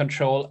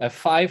Control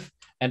F5,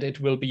 and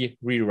it will be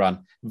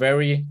rerun.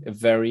 Very,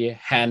 very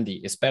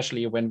handy,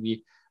 especially when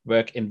we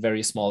work in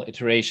very small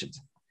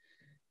iterations.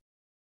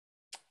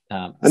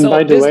 And so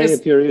by the way,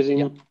 if you're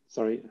using,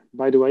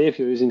 by the way, if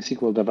you're using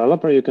SQL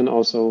Developer, you can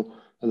also,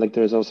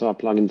 there's also a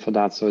plugin for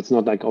that. So it's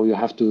not like, oh, you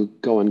have to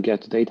go and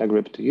get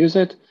DataGrip to use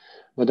it.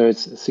 Whether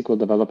it's SQL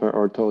Developer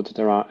or Toad,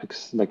 there are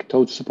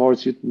Toad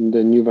supports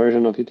the new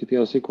version of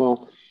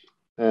utPLSQL.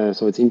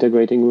 So it's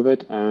integrating with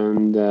it.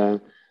 And the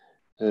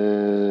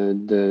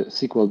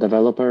SQL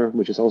Developer,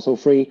 which is also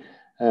free,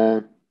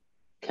 has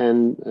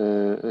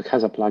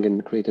a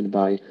plugin created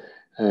by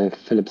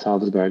Philip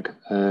Salzberg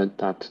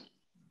that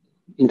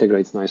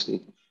integrates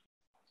nicely.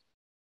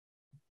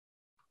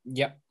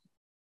 Yep.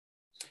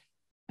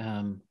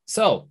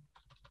 So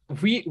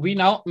we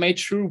now made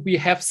sure we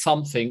have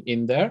something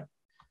in there,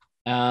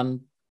 and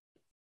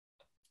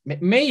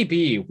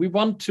maybe we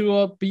want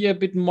to be a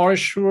bit more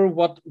sure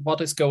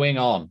what is going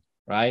on,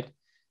 right?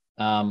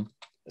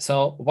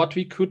 So what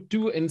we could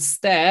do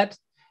instead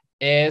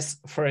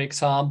is, for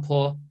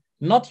example,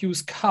 not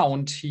use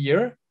count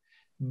here,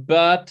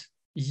 but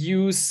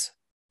use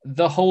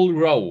the whole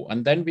row,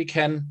 and then we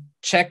can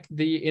check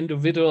the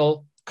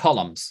individual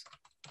columns.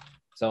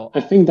 So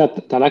I think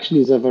that actually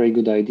is a very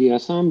good idea,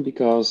 Sam,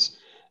 because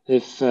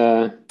if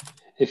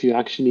you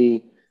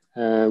actually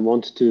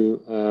want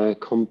to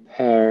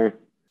compare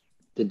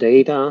the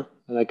data,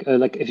 like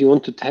if you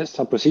want to test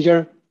a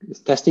procedure,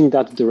 testing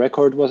that the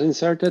record was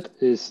inserted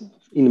is,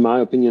 in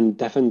my opinion,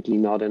 definitely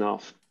not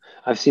enough.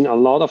 I've seen a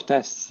lot of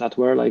tests that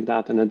were like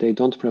that, and that they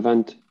don't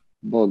prevent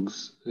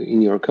bugs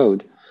in your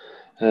code.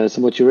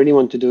 So what you really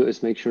want to do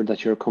is make sure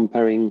that you're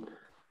comparing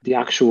the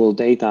actual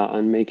data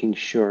and making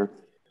sure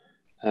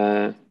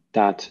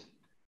that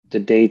the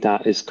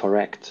data is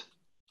correct.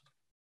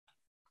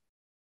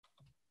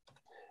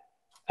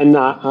 And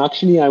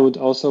actually, I would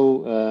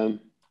also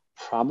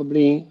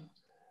probably,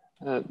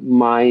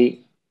 my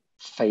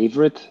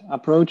favorite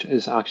approach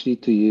is actually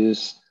to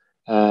use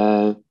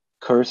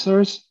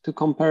cursors to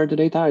compare the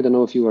data. I don't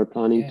know if you were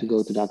planning to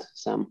go to that,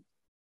 Sam.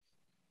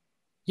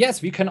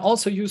 Yes, we can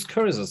also use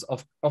cursors,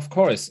 of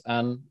course.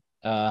 And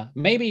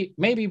maybe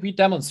we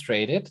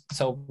demonstrate it.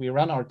 So we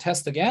run our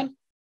test again.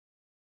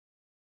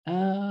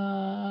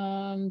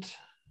 And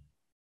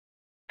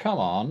come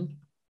on.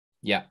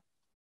 Yeah.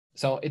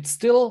 So it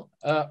still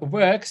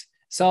works.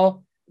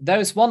 So there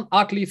is one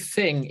ugly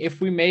thing if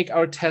we make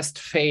our test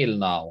fail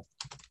now.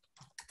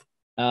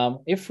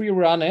 If we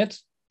run it,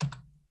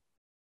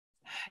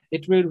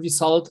 it will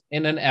result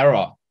in an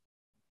error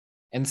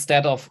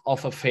instead of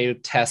a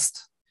failed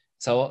test.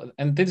 So,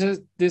 and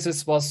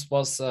this was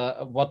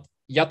what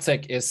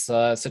Jacek is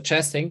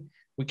suggesting.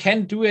 we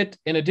can do it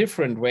in a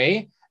different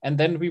way, and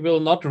then we will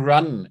not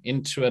run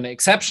into an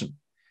exception,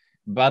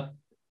 but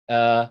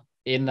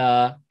in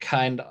a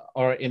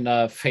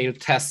failed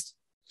test.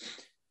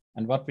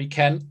 And what we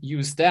can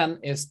use then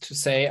is to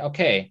say,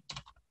 okay,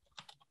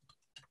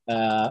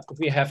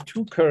 we have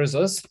two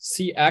cursors,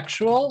 C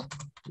actual,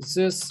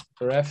 this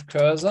ref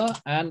cursor,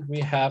 and we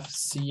have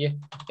C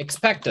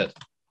expected,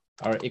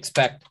 or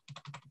expect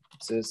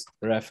this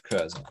ref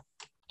cursor.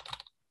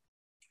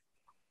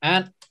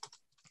 And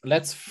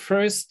let's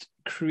first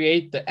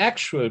create the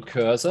actual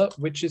cursor,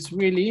 which is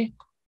really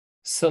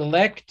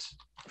select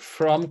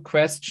from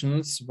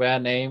questions where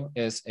name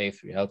is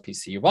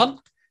A3LPC1,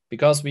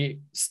 because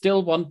we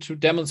still want to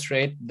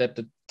demonstrate that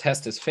the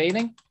test is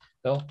failing.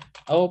 So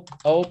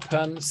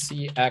open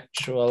C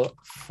actual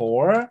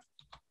 4.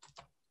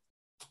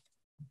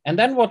 And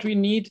then what we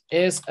need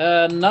is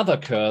another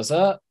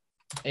cursor,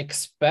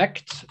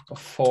 expect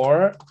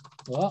 4.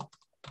 Well,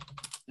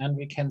 and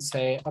we can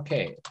say,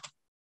 okay,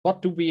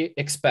 what do we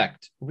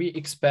expect? We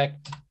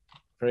expect,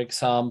 for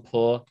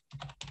example,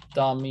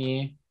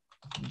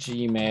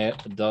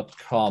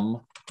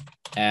 dummy@gmail.com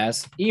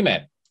as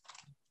email.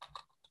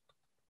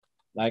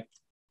 Like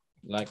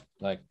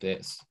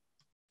this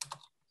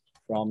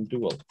from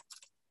dual.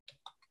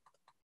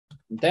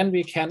 Then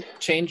we can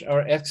change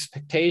our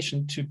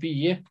expectation to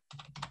be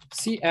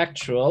C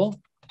actual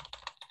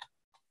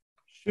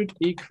should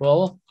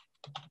equal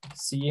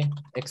C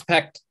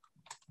expect.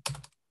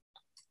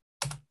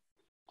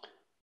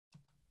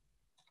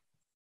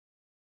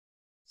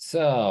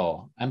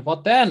 So, and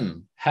what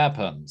then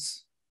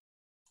happens?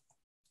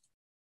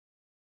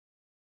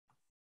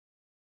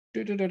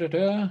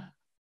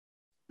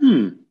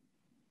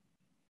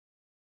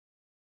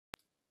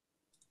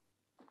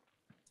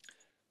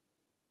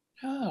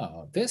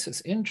 Oh, this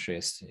is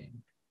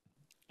interesting.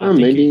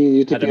 Maybe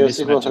had a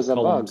utPLSQL mismatch has of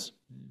a bug. columns.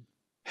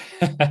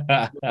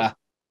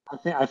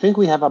 I think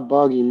we have a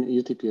bug in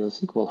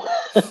utPLSQL.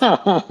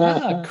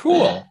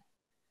 Cool.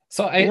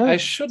 So Yeah. I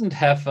shouldn't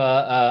have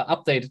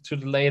updated to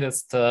the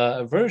latest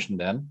version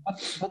then.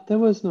 But there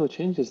was no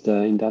changes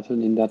there in that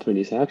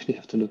release. I actually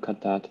have to look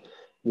at that.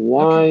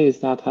 Why is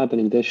that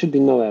happening? There should be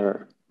no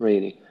error,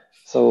 really.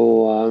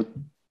 So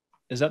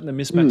is that the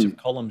mismatch of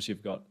columns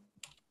you've got?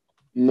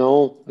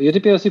 No,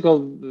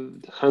 utPLSQL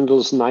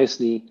handles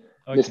nicely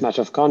mismatch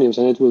of columns,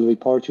 and it will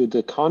report you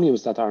the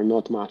columns that are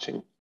not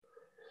matching.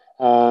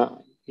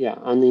 Yeah,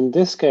 and in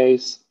this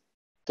case,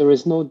 there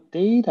is no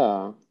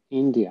data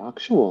in the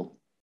actual.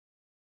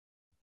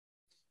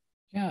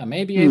 Yeah,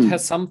 maybe it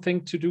has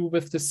something to do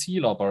with the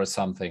CLOB or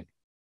something.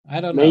 I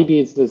don't know. Maybe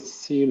it's the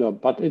CLOB,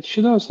 but it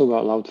should also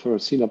allow for a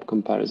CLOB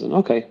comparison.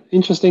 Okay,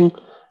 interesting.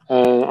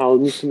 I'll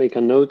need to make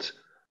a note,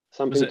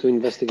 something to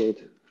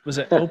investigate. Was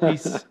it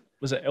LPC?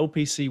 Was it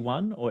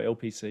LPC1 or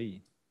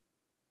LPC?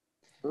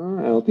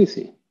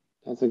 LPC.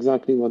 That's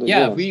exactly what it was.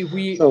 Yeah,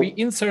 we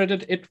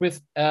inserted it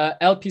with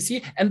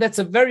LPC, and that's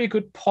a very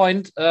good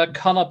point,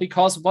 Connor,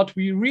 because what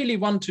we really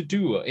want to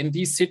do in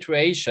these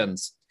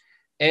situations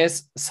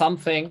is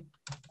something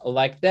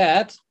like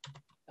that,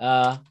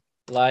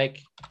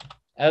 like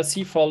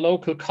LC for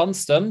local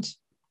constant,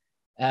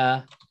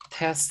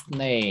 test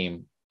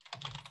name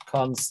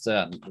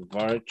constant,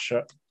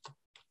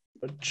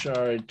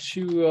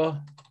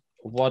 varchar2,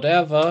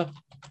 whatever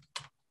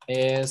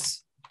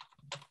is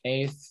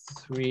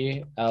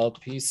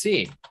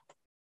A3LPC.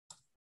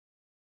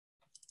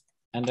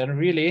 And then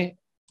really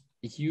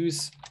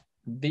use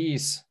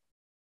these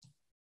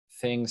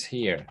things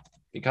here,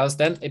 because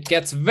then it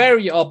gets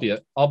very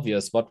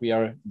obvious what we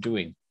are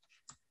doing.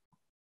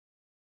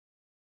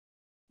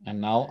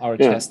 And now our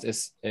test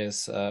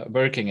is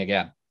working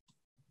again.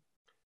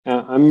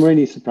 I'm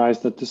really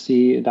surprised to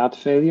see that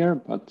failure,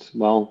 but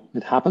well,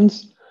 it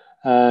happens.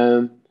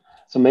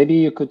 So maybe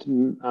you could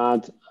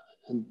add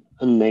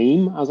a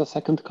name as a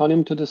second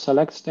column to the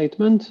select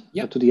statement,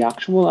 to the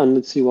actual, and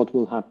let's see what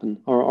will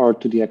happen, or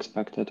to the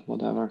expected,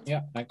 whatever.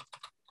 Yeah, I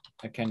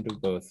can do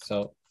both.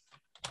 So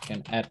I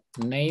can add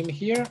name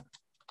here.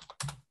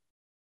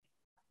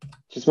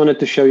 Just wanted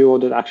to show you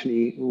what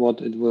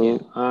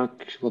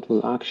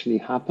will actually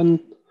happen.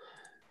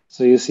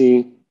 So you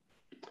see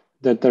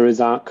that there is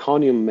a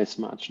column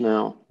mismatch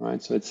now,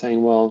 right? So it's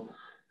saying, well,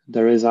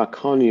 there is a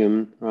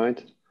column,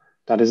 right,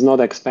 that is not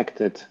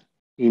expected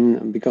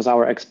because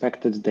our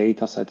expected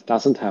data set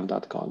doesn't have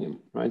that column,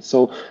 right?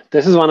 So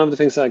this is one of the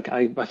things that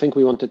I think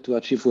we wanted to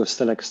achieve with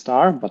select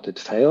star, but it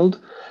failed,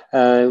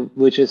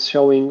 which is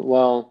showing,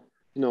 well,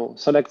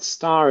 select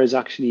star is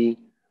actually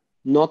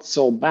not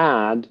so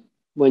bad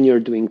when you're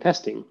doing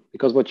testing,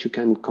 because what you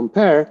can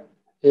compare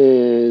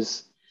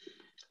is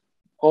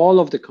all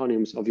of the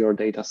columns of your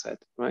data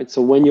set, right?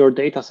 So when your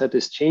data set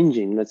is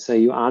changing, let's say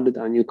you added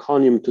a new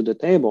column to the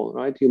table,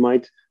 right? You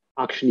might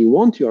actually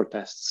want your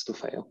tests to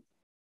fail.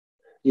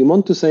 You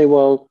want to say,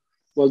 well,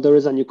 there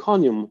is a new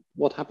column.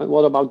 What happened?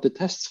 What about the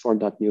tests for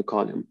that new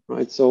column,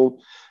 right? So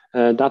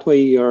that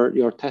way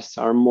your tests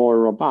are more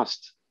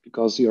robust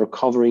because you're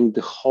covering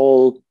the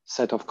whole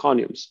set of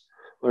columns.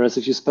 Whereas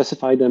if you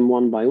specify them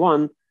one by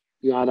one,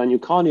 you add a new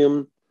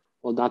column,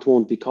 well, that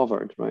won't be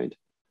covered, right?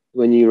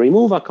 When you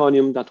remove a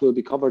column, that will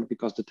be covered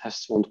because the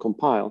tests won't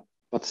compile.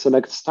 But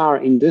select star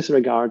in this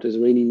regard is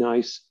a really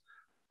nice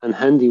and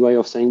handy way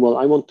of saying, well,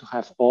 I want to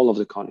have all of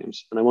the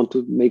columns, and I want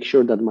to make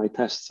sure that my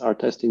tests are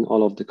testing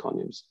all of the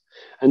columns.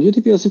 And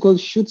utPLSQL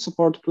should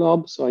support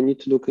glob, so I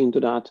need to look into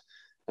that,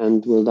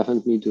 and we'll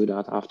definitely do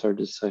that after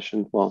this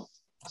session. Well,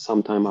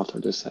 sometime after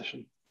this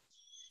session.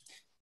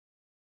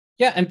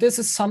 Yeah, and this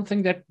is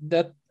something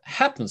that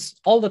happens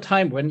all the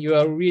time when you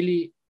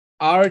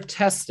are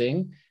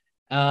testing.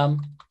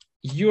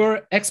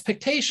 Your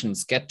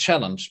expectations get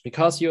challenged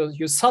because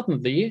you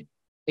suddenly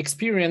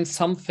experience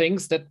some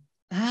things that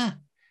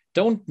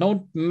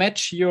don't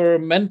match your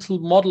mental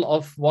model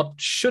of what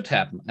should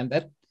happen,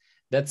 and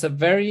that's a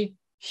very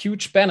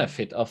huge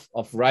benefit of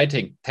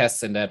writing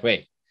tests in that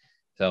way.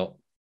 So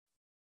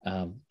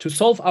to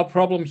solve our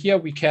problem here,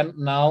 we can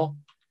now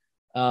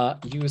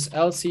use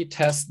lc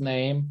test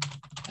name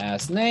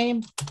as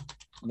name.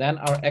 Then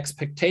our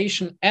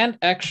expectation and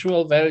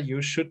actual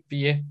value should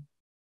be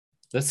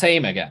the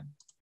same again.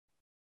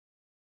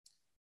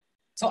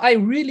 So I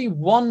really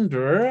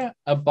wonder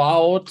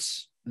about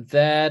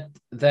that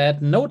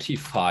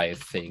notify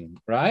thing,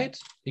 right?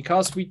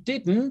 Because we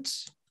didn't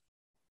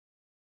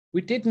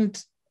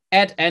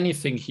add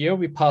anything here.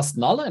 We passed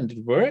null and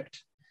it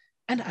worked.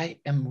 And I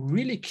am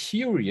really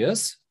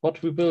curious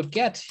what we will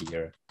get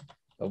here.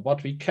 So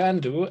what we can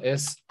do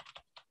is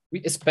we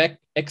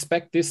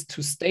expect this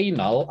to stay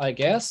null, I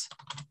guess,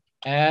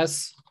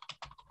 as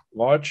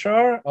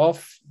varchar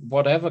of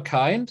whatever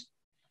kind.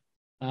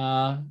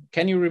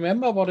 Can you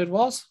remember what it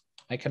was?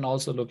 I can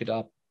also look it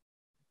up.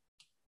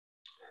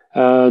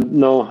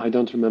 No, I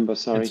don't remember,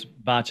 sorry. It's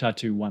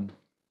varchar21.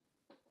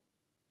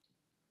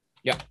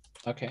 Yeah,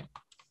 okay.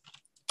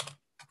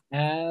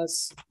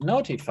 As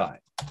notify.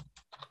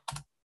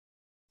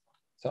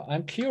 So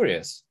I'm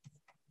curious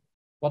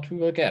what we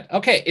will get.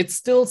 Okay, it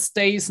still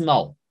stays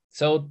null.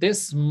 So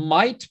this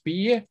might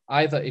be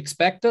either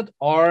expected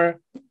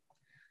or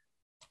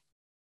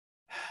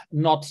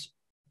not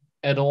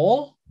at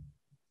all.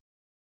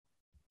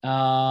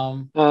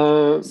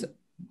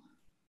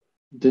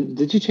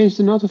 Did you change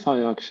the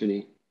notify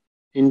actually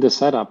in the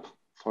setup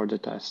for the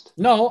test?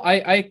 No,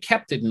 I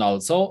kept it null.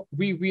 So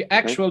we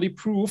actually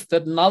proved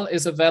that null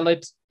is a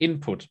valid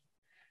input,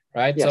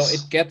 right? Yes. So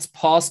it gets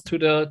passed to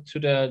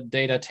the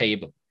data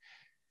table,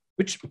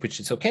 which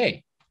is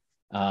okay.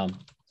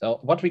 So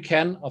what we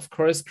can, of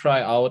course,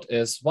 try out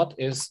is what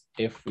is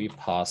if we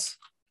pass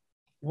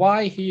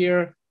y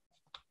here?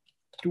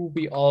 Do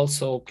we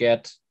also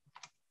get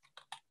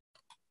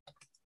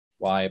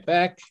y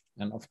back?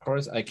 And of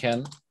course, I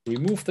can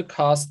remove the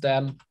cast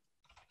then.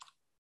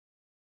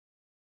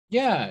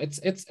 Yeah,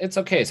 it's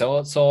okay.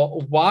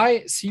 So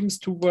y seems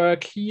to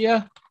work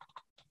here,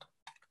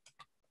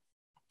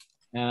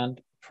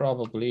 and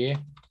probably.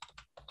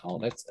 Oh,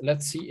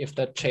 let's see if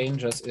that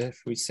changes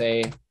if we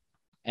say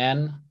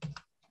n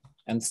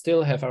and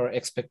still have our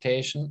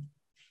expectation.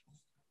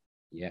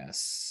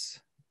 Yes.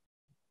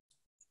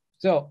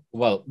 So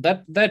well,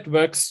 that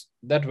works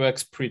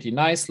pretty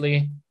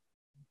nicely.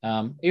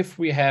 If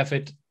we have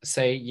it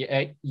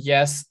say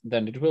yes,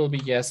 then it will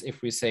be yes.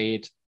 If we say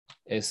it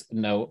is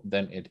no,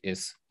 then it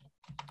is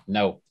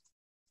no.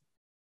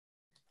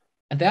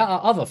 And there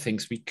are other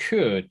things we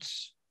could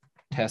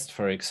test.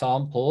 For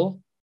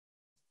example,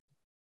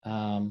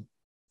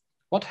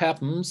 what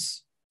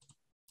happens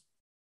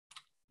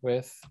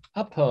with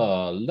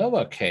upper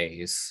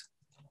lowercase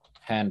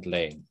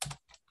handling?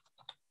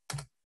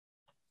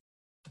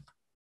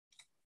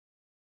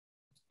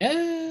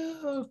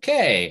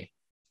 Okay.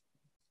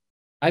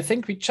 I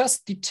think we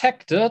just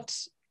detected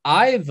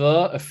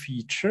either a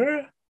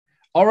feature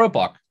or a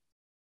bug.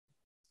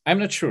 I'm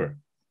not sure.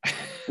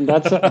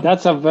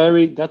 That's a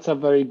very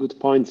good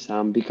point,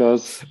 Sam,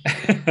 because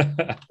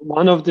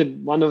one of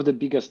the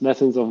biggest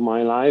lessons of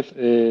my life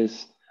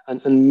is,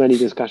 and many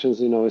discussions,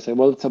 we say,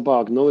 well, it's a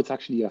bug. No, it's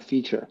actually a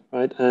feature,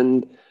 right?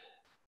 And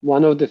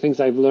one of the things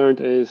I've learned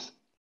is,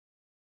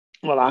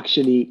 well,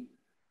 actually,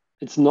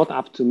 it's not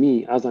up to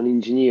me as an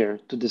engineer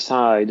to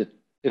decide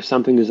if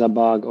something is a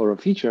bug or a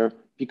feature,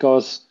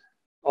 because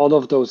all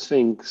of those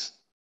things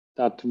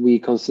that we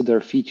consider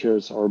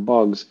features or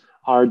bugs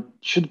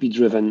should be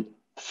driven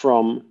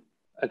from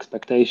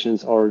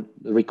expectations or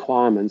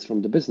requirements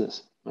from the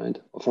business, right?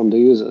 From the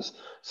users.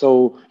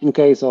 So in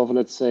case of,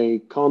 let's say,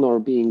 Connor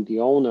being the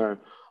owner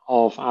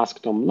of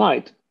Ask Tom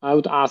Light, I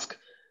would ask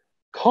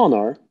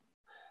Connor,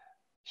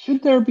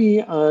 should all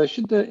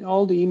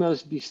the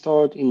emails be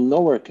stored in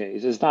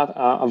lowercase? Is that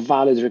a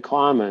valid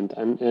requirement?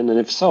 And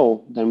if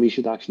so, then we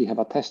should actually have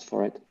a test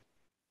for it.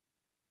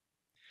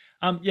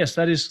 Yes,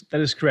 that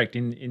is correct.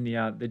 In the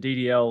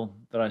DDL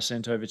that I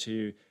sent over to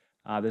you,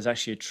 there's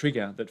actually a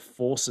trigger that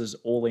forces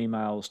all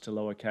emails to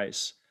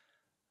lowercase,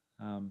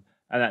 and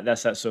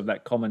that's that sort of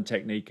that common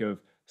technique of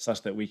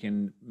such that we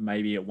can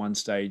maybe at one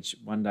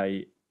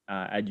day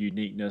add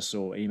uniqueness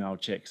or email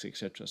checks,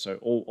 etc. So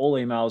all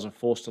emails are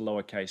forced to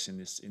lowercase in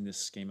this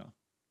schema.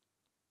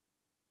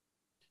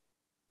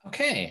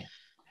 Okay,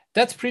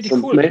 That's pretty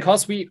cool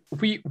because we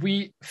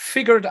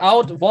figured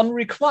out one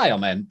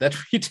requirement that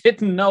we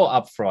didn't know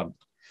upfront.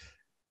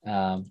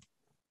 And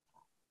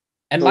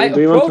so my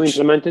do you approach, want to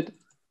implement it?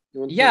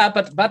 Yeah,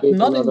 but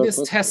not in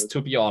this test,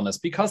 to be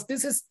honest, because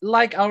this is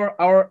like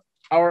our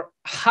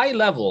high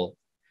level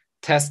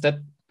test that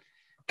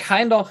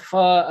kind of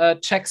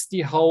checks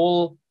the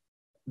whole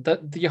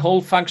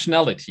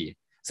functionality.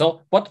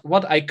 So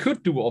what I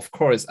could do, of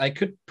course, I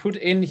could put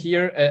in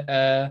here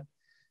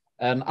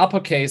an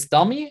uppercase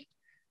dummy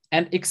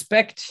and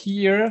expect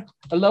here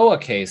a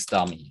lowercase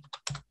dummy.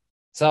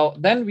 So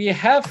then we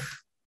have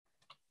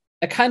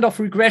a kind of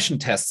regression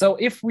test. So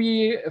if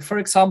we, for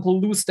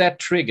example, lose that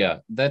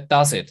trigger that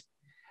does it,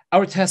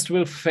 our test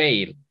will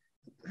fail.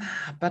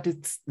 But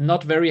it's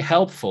not very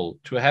helpful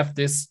to have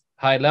this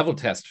high-level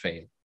test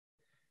fail.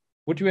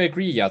 Would you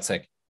agree,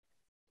 Jacek?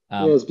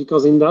 Yes,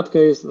 because in that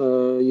case,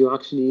 you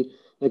actually,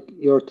 like,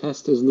 your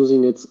test is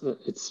losing its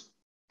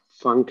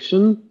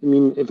function. I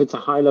mean, if it's a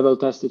high-level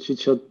test, it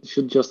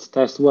should just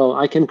test, well,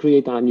 I can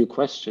create a new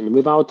question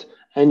without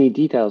any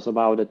details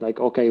about it.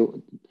 Like, okay,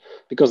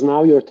 because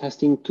now you're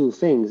testing two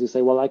things. You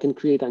say, well, I can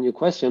create a new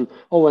question.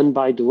 Oh, and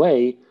by the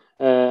way,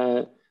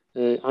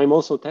 I'm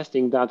also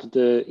testing that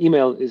the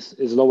email is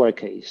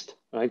lowercase,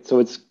 right? So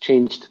it's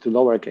changed to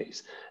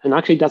lowercase. And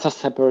actually, that's a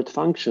separate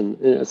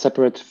function, a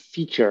separate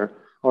feature,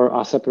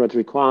 or a separate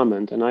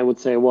requirement. And I would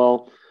say,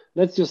 well,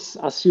 let's just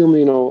assume,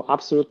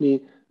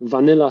 absolutely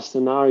vanilla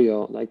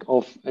scenario, like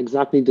of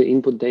exactly the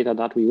input data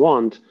that we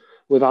want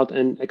without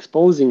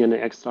exposing any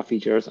extra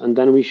features. And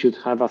then we should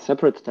have a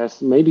separate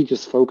test, maybe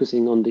just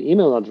focusing on the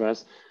email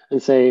address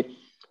and say,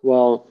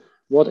 well,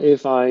 what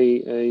if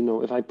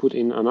if I put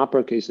in an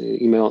uppercase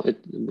email,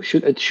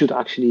 it should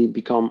actually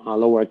become a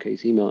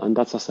lowercase email, and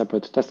that's a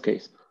separate test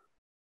case.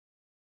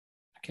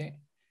 Okay.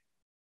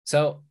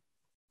 So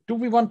do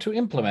we want to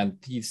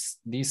implement these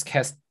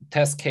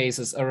test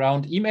cases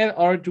around email,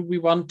 or do we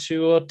want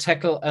to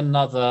tackle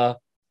another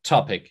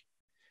topic?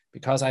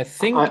 Because I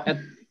think at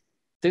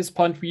this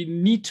point we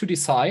need to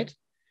decide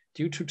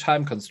due to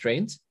time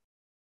constraints.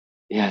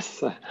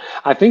 Yes,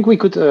 I think we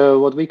could.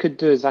 What we could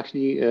do is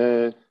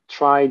actually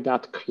try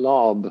that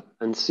club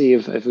and see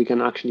if we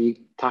can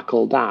actually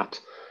tackle that.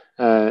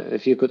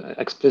 If you could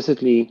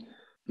explicitly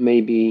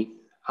maybe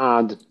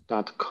add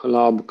that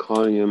club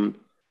column,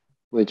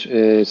 which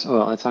is,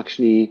 it's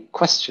actually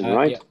question,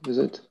 right? Yeah. Is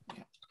it?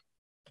 Yeah.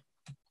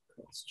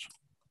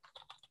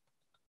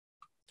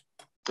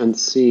 And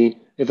see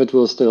if it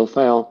will still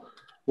fail.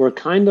 We're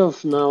kind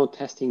of now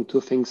testing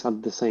two things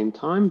at the same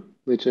time,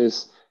 which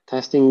is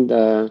testing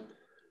the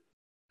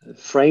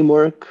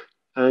framework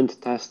and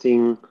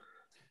testing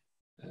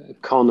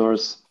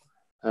Connor's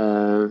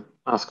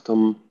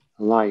Asctom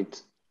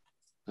Lite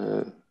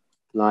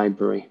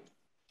library.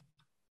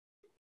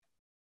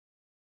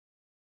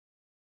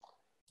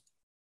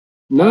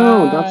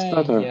 No, that's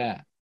better.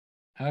 Yeah.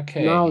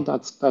 Okay. Now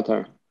that's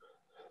better.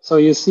 So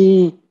you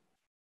see,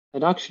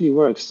 it actually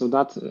works. So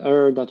that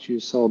error that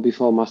you saw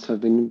before must have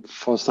been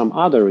for some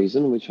other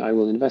reason, which I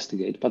will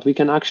investigate. But we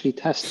can actually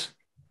test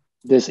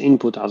this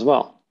input as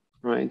well,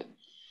 right?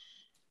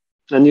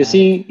 And you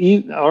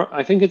see,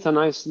 I think it's a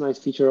nice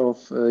feature of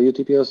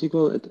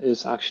utPLSQL. It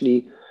is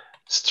actually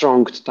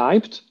strong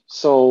typed.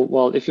 So,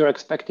 well, if you're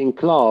expecting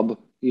club,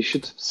 you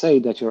should say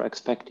that you're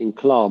expecting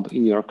club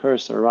in your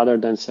cursor rather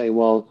than say,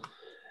 well,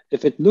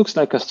 if it looks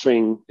like a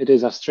string, it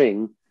is a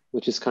string,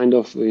 which is kind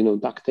of,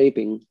 duck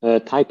typing,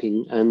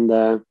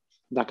 and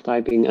duck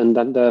typing. And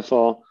then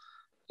therefore,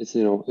 it's,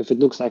 if it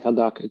looks like a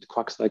duck, it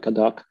quacks like a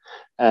duck.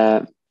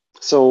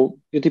 So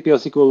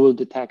utPLSQL will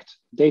detect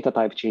data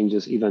type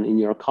changes even in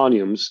your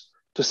columns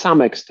to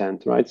some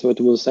extent, right? So it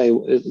will say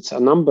it's a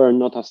number,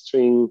 not a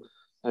string,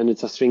 and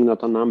it's a string,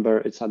 not a number.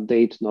 It's a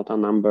date, not a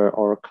number,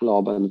 or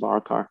club and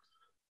varchar.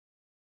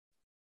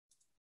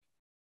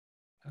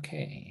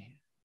 Okay.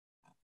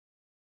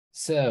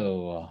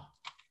 So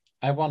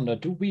I wonder,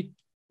 do we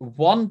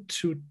want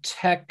to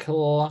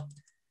tackle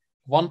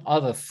one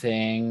other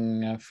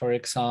thing? For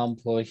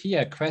example,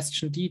 here,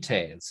 question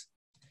details.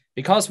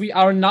 Because we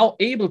are now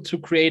able to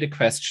create a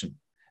question,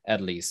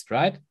 at least,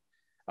 right?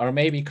 Or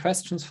maybe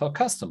questions for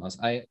customers.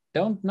 I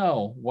don't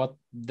know what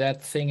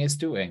that thing is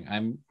doing.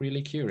 I'm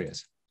really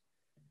curious.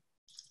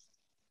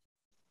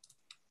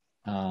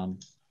 So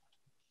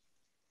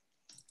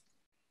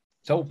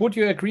would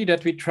you agree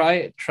that we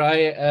try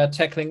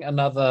tackling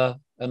another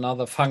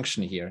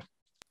function here?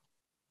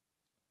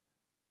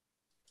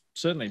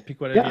 Certainly, pick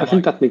whatever you like. I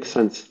think that makes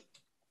sense.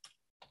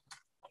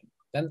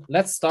 Then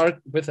let's start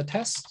with a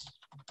test.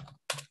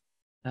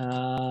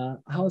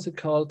 How is it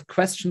called?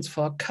 Questions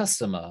for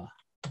customer.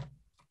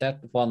 That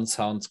one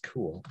sounds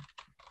cool.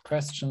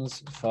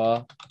 Questions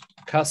for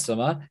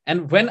customer.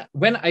 And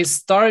when I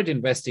start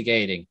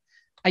investigating,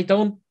 I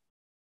don't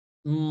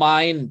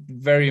mind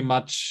very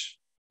much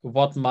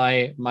what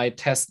my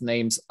test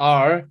names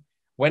are.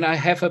 When I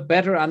have a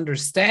better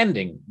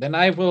understanding, then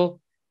I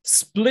will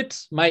split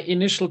my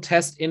initial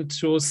test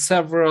into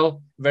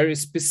several very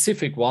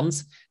specific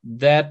ones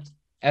that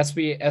as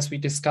we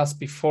discussed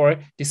before,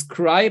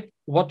 describe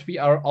what we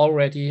are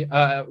already,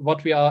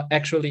 what we are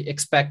actually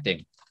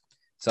expecting.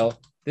 So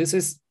this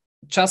is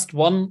just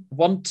one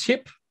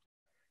tip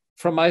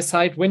from my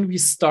side when we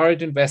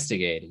start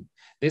investigating.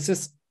 This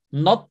is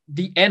not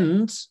the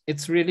end,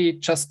 it's really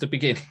just the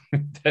beginning.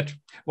 That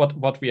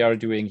what we are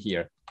doing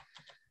here.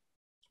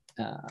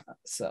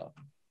 So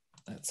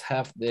let's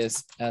have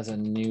this as a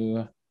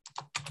new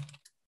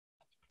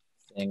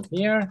thing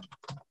here.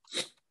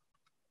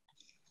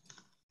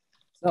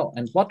 So,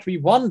 and what we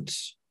want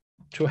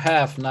to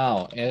have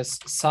now is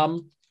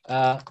some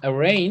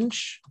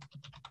arrange,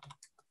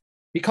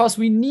 because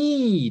we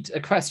need a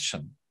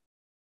question.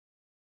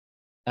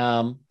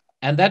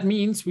 And that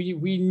means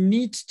we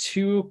need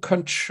to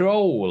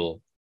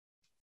control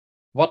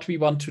what we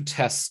want to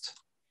test.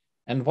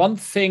 And one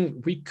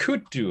thing we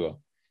could do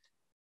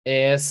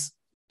is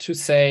to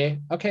say,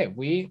 okay,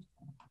 we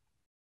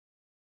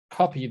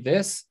copy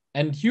this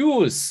and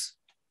use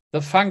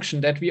the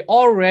function that we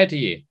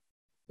already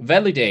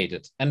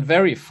validated and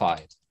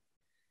verified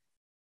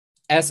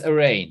as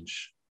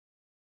arrange.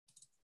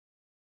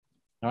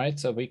 All right,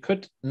 so we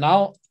could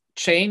now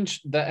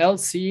change the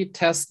LC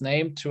test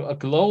name to a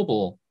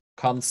global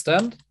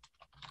constant,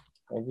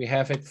 or we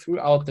have it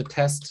throughout the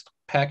test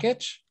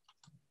package.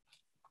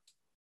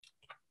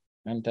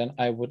 And then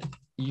I would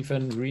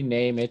even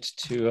rename it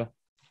to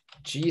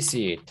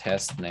GC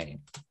test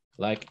name,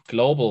 like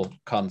global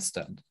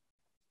constant.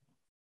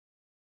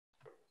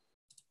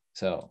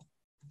 So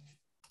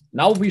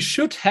now we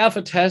should have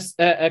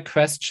a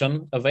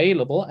question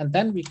available, and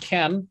then we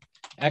can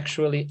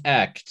actually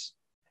act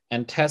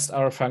and test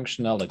our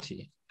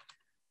functionality.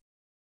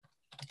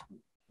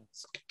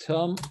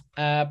 Term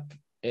app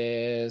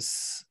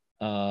is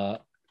a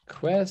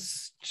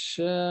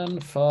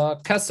question for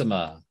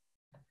customer.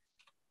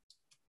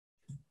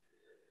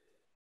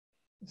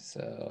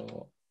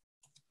 So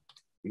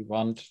we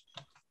want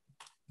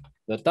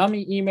the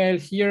dummy email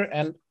here,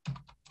 and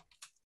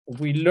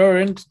we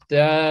learned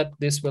that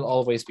this will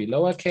always be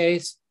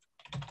lowercase.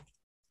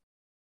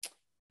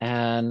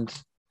 And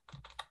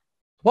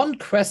one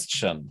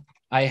question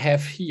I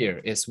have here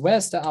is,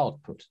 where's the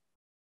output?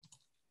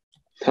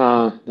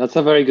 That's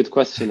a very good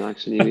question,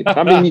 actually. We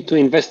probably need to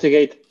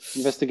investigate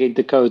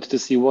the code to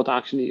see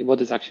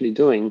what is actually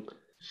doing.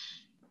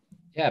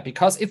 Yeah,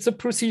 because it's a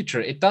procedure.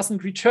 It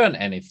doesn't return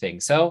anything.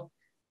 So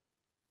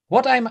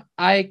what am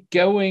I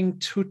going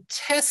to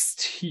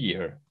test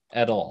here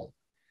at all?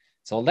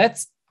 So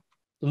let's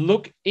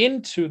look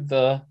into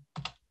the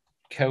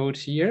code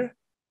here.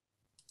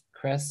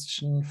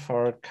 Question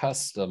for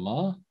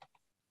customer.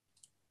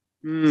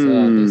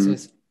 So this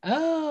is,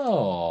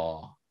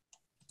 oh.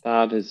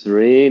 That is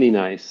really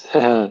nice.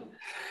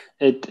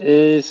 It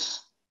is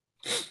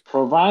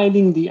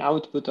providing the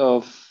output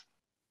of,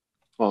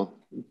 well,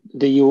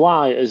 the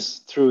UI is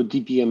through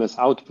DBMS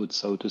output,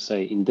 so to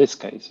say, in this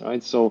case,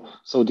 right? So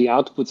the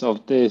outputs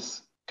of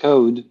this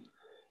code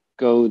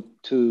go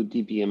to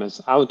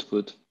DBMS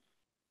output.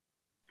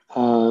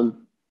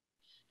 And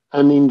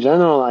in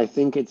general, I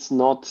think it's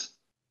not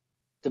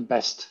the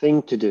best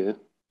thing to do.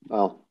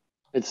 Well,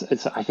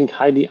 it's I think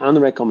highly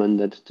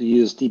unrecommended to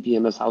use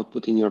DBMS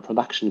output in your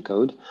production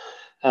code.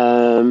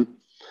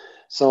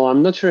 So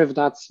I'm not sure if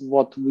that's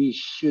what we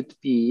should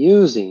be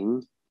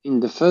using in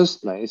the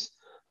first place.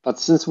 But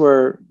since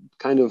we're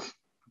kind of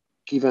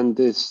given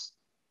this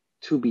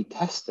to be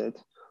tested,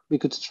 we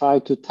could try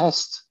to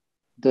test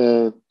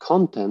the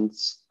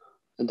contents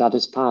that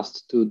is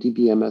passed to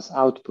DBMS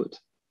output.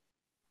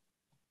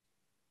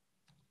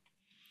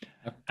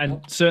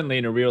 And certainly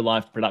in a real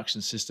life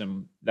production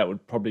system, that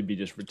would probably be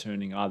just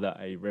returning either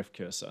a ref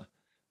cursor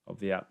of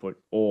the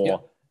output,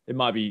 or it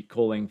might be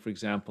calling, for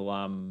example,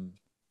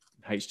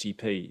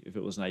 HTTP if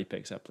it was an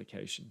Apex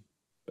application.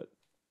 But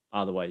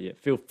either way, yeah,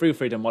 feel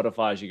free to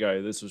modify as you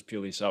go. This was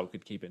purely so it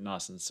could keep it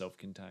nice and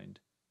self-contained.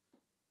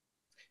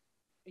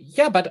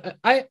 Yeah, but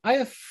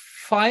I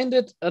find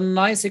it a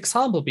nice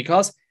example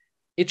because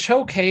it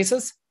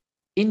showcases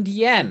in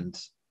the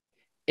end,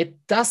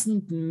 it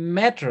doesn't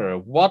matter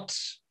what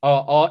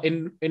or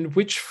in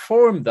which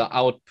form the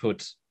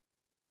output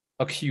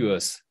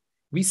occurs.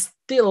 We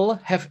still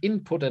have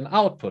input and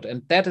output,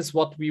 and that is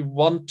what we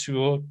want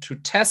to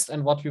test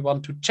and what we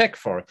want to check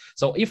for.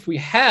 So if we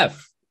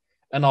have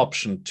an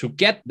option to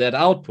get that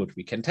output,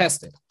 we can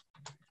test it.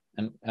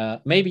 And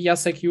maybe,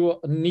 Jacek, you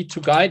need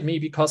to guide me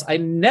because I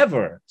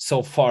never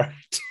so far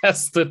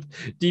tested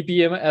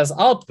DBMS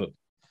output.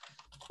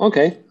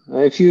 Okay,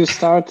 if you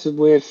start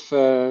with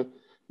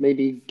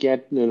maybe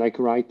get like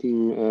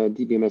writing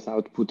DBMS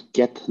output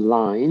get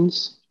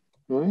lines,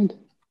 right?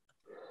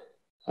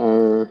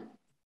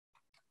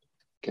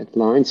 Get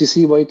lines. You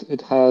see what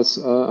it has?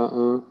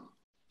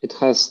 It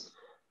has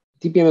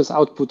DBMS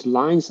output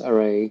lines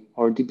array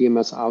or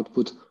DBMS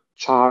output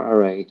char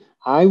array.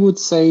 I would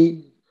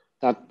say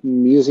that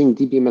using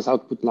DBMS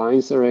output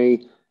lines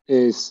array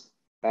is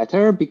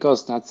better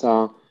because that's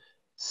a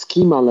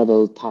schema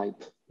level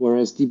type,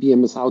 whereas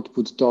DBMS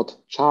output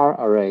char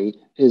array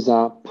is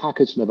a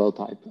package level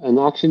type. And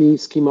actually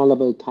schema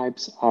level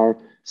types are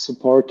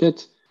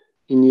supported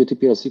in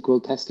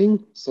utPLSQL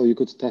testing, so you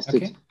could test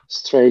it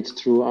straight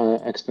through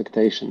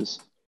expectations.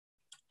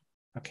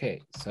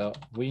 Okay, so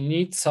we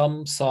need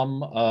some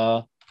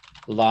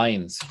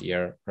lines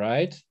here,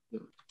 right?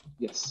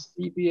 Yes.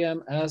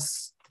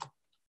 DBMS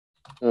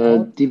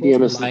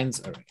DBMS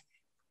lines array.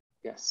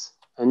 Yes,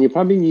 and you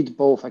probably need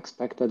both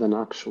expected and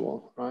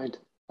actual, right?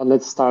 But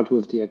let's start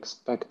with the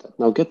expected.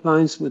 Now get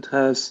lines which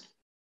has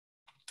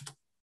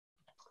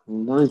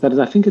lines, but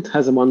I think it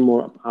has one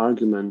more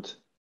argument.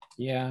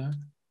 Yeah.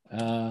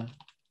 Where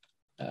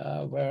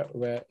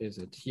is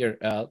it? Here,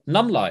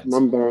 num lines.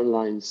 Number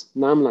lines,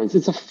 num lines.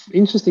 It's an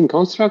interesting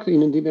construct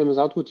in a DBMS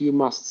output. You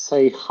must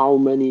say how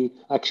many.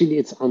 Actually,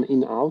 it's an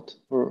in out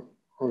or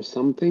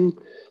something.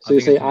 So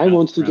you say I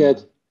want to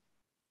get.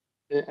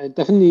 It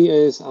definitely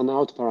is an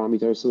out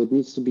parameter, so it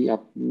needs to be a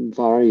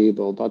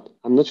variable. But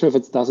I'm not sure if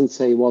it doesn't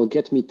say, well,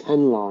 get me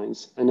 10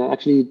 lines, and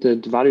actually the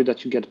value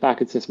that you get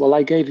back, it says, well,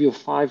 I gave you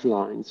 5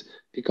 lines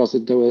because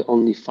there were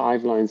only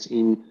 5 lines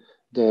in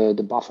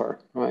the buffer,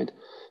 right?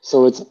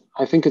 So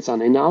I think it's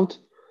an in out.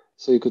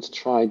 So you could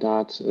try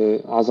that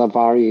as a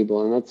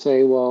variable, and let's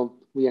say, well,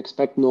 we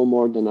expect no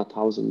more than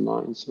 1,000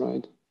 lines,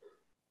 right?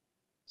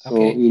 So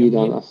okay, you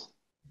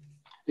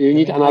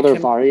need another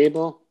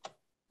variable.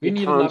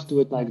 You can't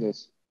do it like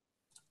this.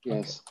 Yes.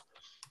 Okay.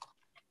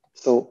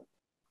 So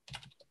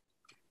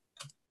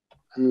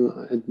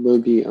it will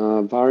be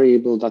a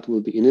variable that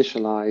will be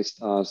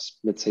initialized as,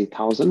 let's say,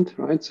 1,000,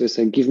 right? So you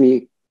say, give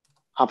me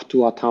up to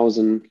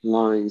 1,000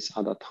 lines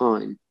at a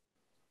time.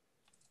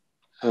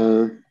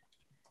 And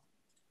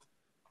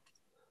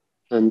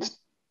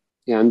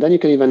then you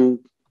can even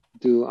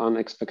do an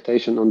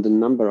expectation on the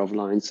number of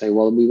lines. Say,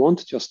 well, we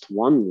want just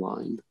 1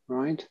 line,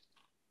 right?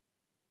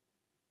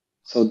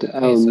 So the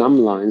num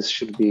lines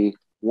should be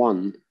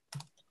 1.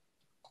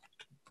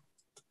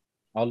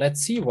 Oh,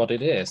 let's see what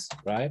it is,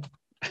 right?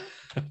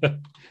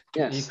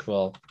 Yes.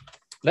 Equal.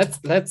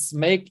 Let's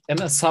make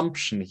an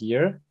assumption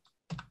here.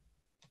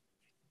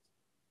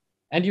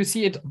 And you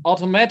see it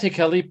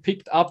automatically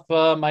picked up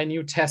my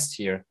new test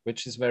here,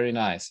 which is very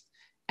nice.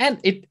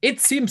 And it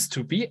seems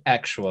to be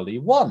actually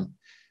 1.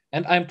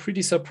 And I'm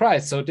pretty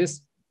surprised. So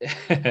this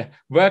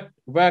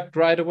worked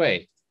right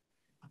away,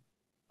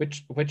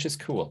 which is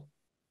cool.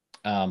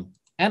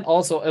 And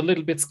also a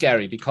little bit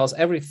scary because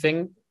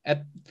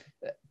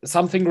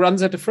something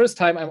runs at the first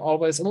time, I'm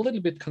always a little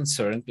bit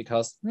concerned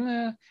because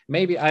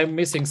maybe I'm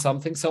missing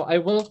something. So I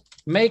will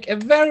make a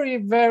very,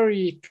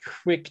 very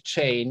quick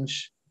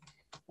change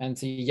and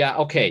see, yeah,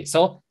 okay.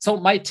 So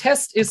my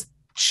test is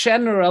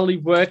generally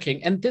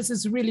working. And this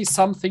is really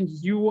something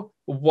you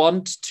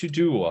want to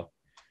do.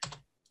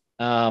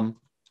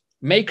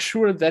 Make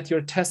sure that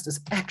your test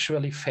is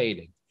actually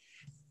failing.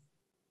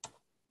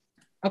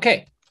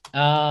 Okay.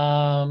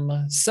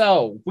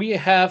 So we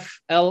have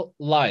L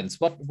lines.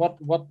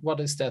 What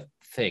is that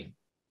thing?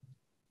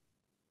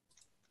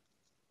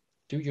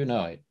 Do you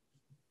know it?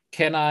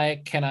 Can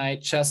I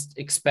just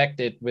expect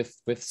it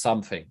with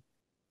something?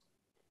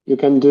 You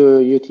can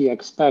do ut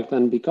expect,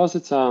 and because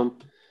it's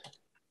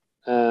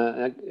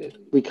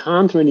we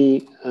can't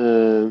really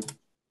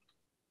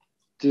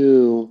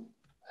do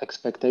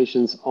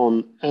expectations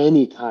on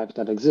any type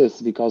that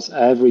exists because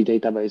every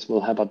database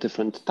will have a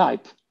different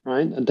type,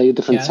 right? A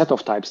different set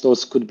of types.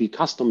 Those could be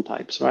custom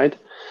types, right?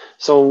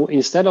 So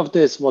instead of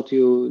this, what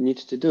you need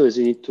to do is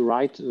you need to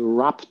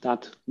wrap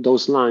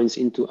those lines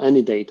into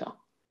any data.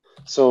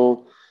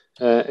 So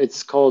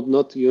it's called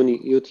not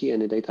ut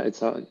any data,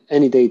 it's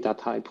any data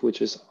type,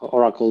 which is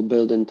Oracle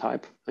built-in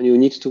type. And you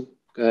need to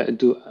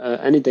do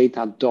any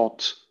data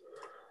dot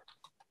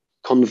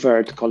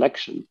convert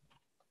collection.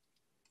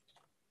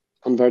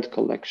 Convert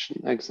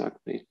collection,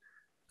 exactly.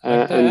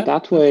 And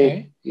that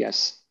way,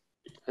 yes.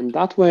 And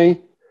that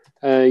way,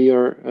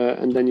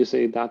 and then you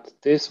say that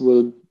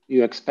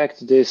you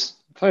expect this,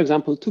 for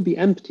example, to be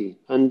empty.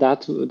 And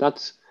that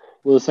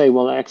will say,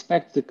 well, I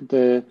expect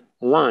the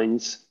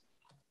lines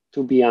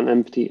to be an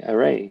empty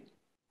array.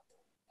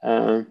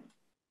 Okay,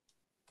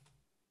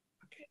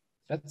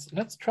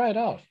 let's try it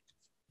out.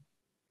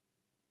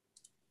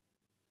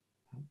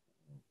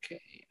 Okay.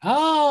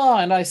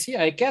 And I see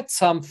I get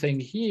something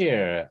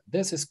here.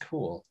 This is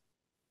cool.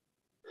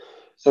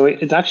 So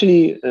it's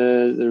actually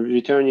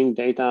returning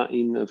data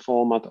in a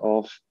format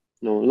of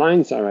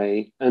lines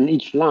array, and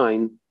each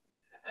line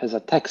has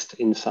a text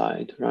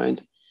inside, right?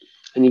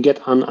 And you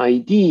get an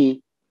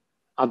ID,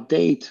 a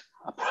date.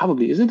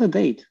 Probably, is it a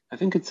date? I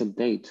think it's a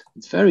date.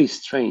 It's very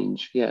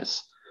strange,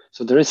 yes.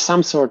 So there is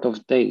some sort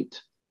of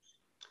date,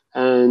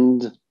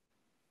 and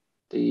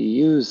the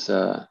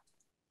user,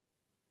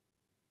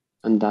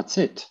 and that's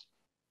it.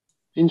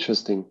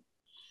 Interesting.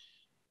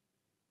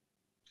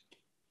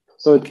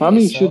 So it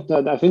probably should.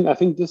 I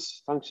think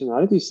this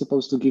functionality is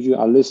supposed to give you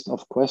a list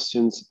of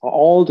questions,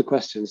 all the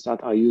questions that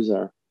a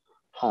user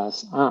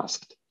has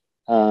asked.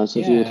 So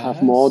if you would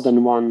have more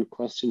than one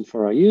question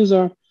for a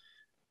user,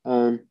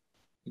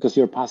 because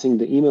you're passing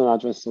the email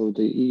address, so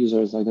the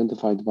user is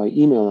identified by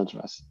email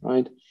address,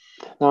 right?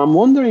 Now I'm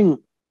wondering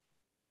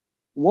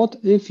what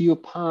if you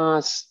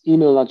pass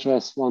email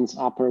address once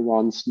upper,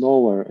 once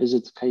lower? Is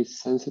it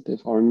case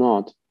sensitive or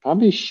not?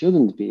 Probably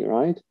shouldn't be,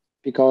 right?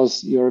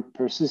 Because you're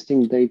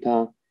persisting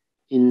data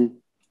in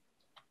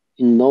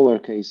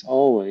lowercase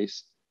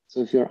always.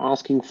 So if you're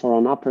asking for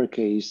an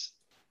uppercase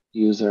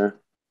user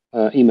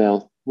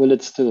email, will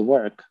it still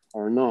work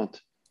or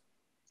not?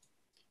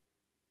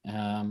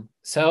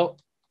 So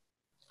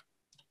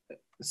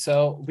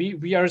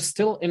we are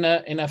still in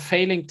a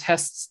failing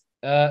test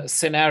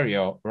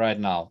scenario right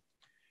now,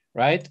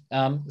 right?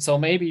 So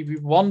maybe we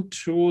want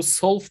to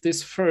solve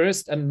this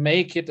first and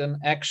make it an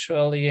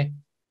actually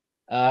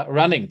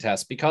running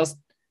test, because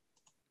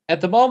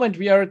at the moment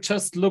we are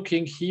just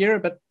looking here,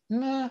 but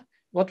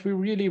what we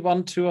really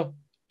want to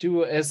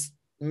do is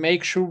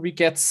make sure we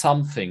get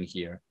something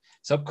here.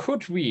 So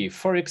could we,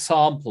 for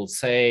example,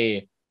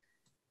 say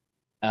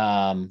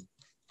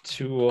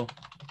to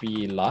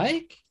be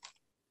like?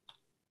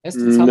 Is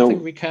this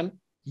something we can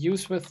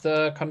use with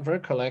the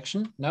convert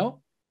collection?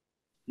 No?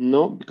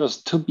 No,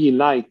 because to be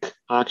like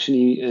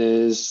actually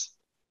is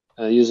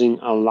using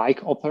a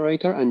like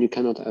operator, and you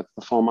cannot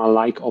perform a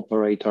like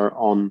operator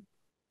on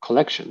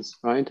collections,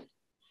 right?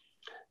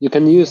 You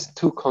can use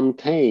to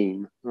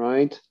contain,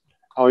 right?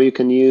 Or you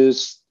can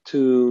use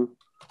to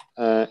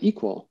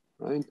equal,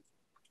 right?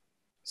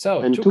 So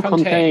and to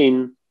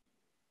contain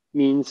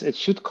means it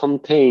should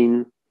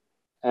contain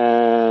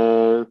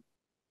a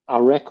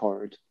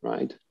record,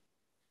 right?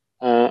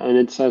 And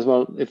it says,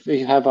 well, if we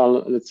have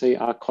let's say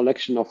a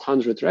collection of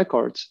 100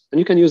 records, and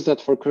you can use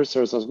that for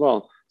cursors as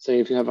well. Say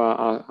if you have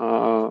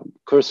a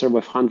cursor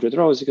with 100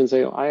 rows, you can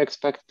say, I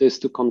expect this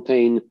to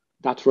contain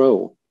that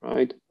row,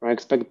 right? Or I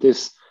expect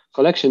this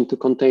collection to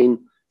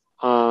contain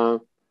a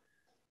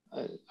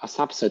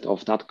subset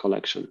of that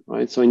collection,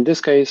 right? So in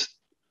this case,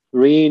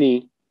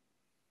 really,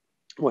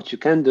 what you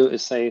can do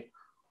is say,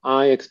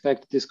 I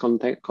expect this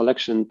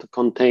collection to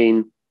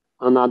contain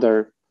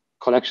another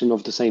collection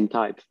of the same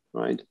type,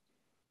 right?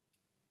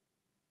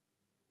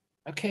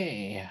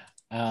 Okay.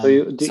 So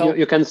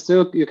you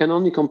can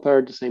only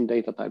compare the same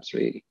data types,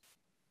 really.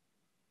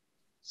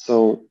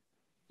 So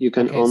you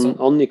can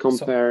only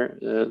compare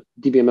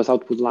DBMS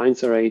output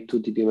lines array to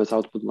DBMS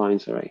output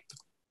lines array.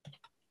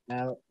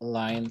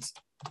 Lines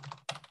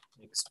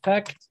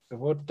expect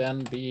would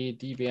then be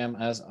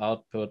DBMS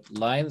output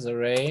lines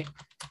array.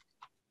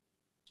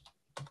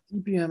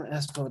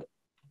 DBMS output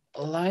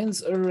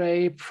lines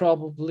array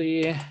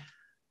probably,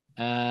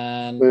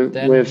 and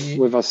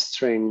with a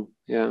string,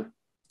 yeah.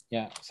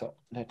 Yeah, so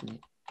let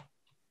me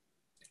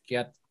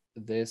get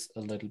this a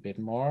little bit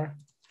more.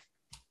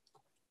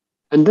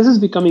 And this is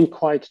becoming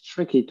quite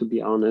tricky, to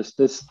be honest.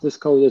 This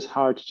code is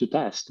hard to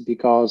test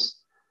because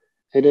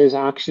it is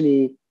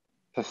actually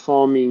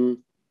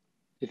performing.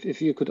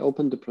 If you could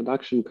open the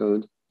production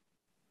code,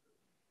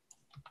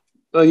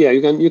 oh yeah,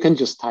 you can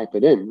just type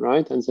it in,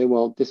 right, and say,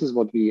 well, this is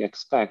what we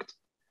expect.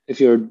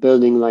 If you're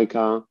building like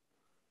a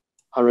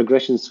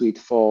regression suite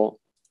for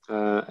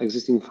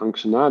existing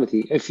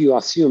functionality, if you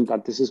assume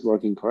that this is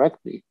working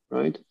correctly,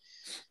 right,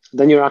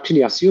 then you're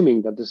actually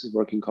assuming that this is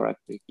working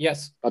correctly.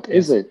 Yes. But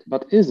is it?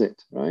 But is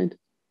it, right?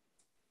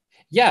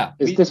 Yeah.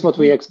 Is this what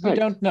we expect? We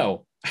don't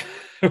know.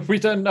 We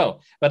don't know.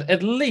 But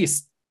at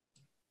least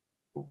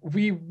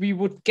we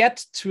would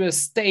get to a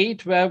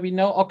state where we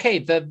know, okay,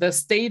 the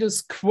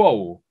status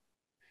quo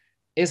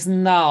is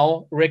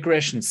now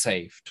regression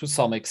safe to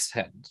some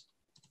extent.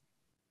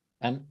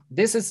 And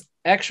this is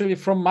actually,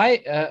 from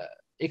my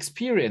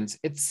experience,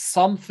 it's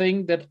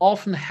something that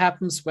often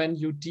happens when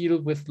you deal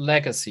with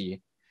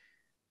legacy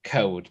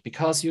code,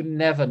 because you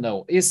never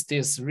know, is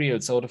this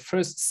real? So the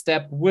first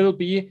step will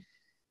be,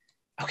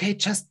 okay,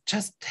 just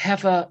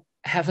have a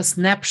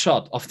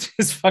snapshot of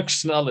this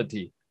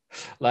functionality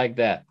like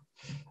that.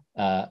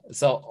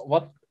 So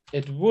what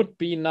it would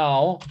be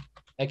now,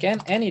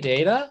 again, any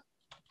data,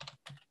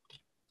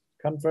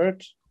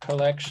 convert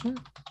collection,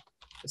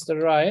 is that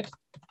right?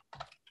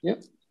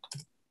 Yep.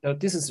 So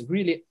this is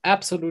really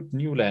absolute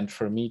new land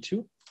for me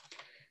too.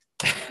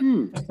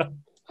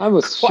 I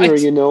was sure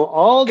you know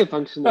all the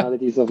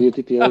functionalities of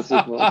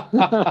utPLSQL.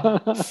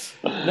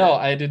 No,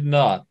 I did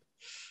not.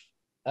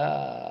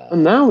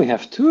 And now we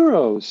have 2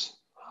 rows.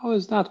 How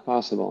is that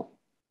possible?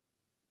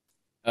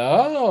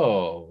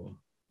 Oh.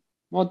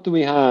 What do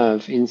we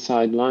have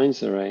inside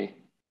lines array?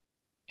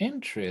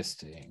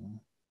 Interesting.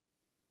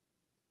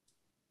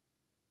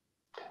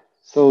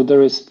 So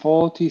there is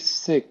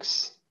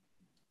 46.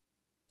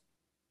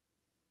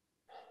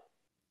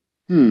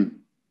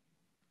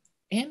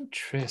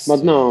 Interesting.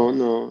 But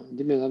no,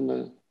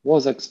 DBMS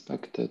was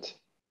expected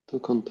to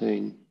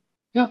contain.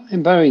 Yeah,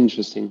 and very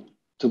interesting,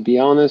 to be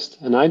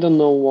honest. And I don't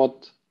know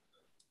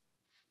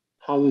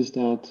how is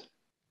that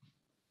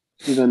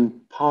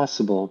even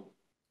possible?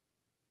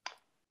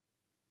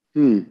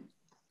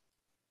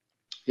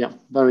 Yeah,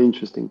 very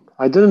interesting.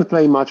 I didn't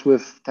play much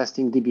with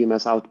testing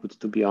DBMS output,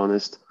 to be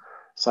honest.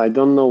 So I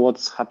don't know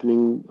what's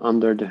happening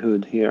under the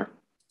hood here.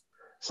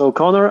 So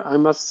Connor, I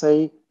must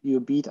say you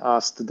beat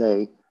us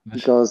today,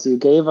 because you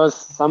gave us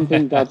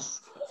something that's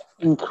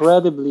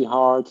incredibly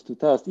hard to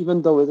test,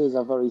 even though it is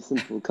a very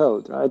simple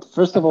code, right?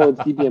 First of all, it's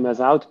DBMS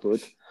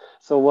output.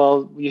 So,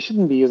 well, you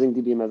shouldn't be using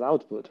DBMS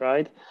output,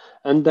 right?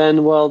 And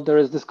then, well, there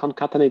is this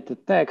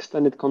concatenated text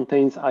and it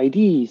contains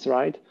IDs,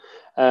 right?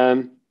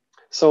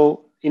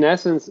 So in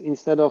essence,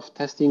 instead of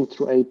testing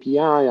through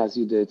API as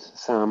you did,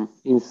 Sam,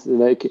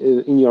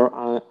 in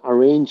your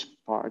arrange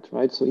part,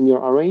 right? So in your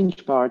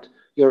arrange part,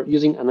 you're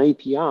using an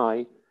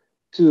API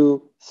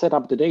to set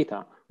up the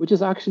data, which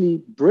is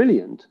actually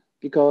brilliant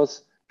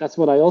because that's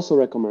what I also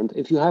recommend.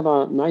 If you have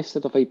a nice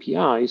set of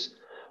APIs,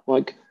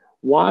 like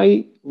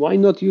why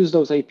not use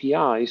those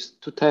APIs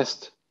to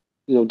test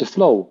the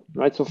flow,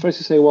 right? So first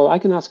you say, well, I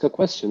can ask a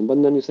question,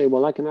 but then you say,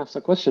 well, I can ask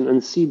a question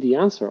and see the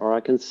answer, or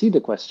I can see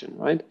the question,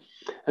 right?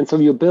 And so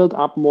you build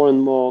up more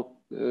and more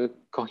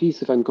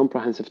cohesive and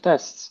comprehensive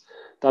tests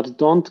that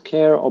don't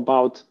care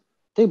about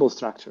table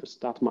structures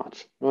that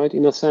much, right?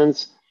 In a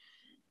sense,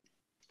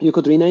 you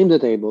could rename the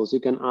tables, you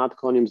can add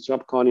columns,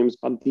 drop columns,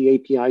 but the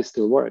API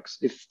still works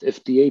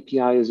if the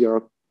API is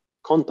your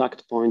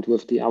contact point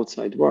with the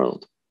outside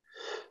world.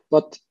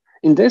 But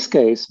in this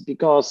case,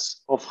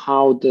 because of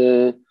how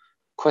the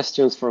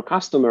questions for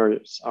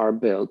customers are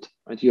built,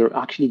 right, you're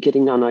actually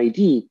getting an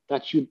ID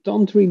that you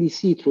don't really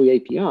see through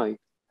API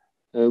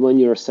when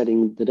you're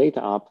setting the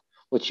data up.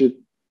 What you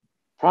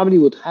probably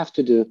would have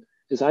to do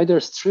is either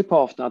strip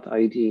off that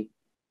ID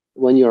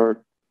when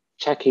you're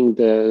checking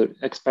the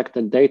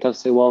expected data,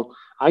 say, well,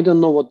 I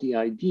don't know what the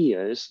ID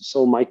is,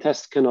 so my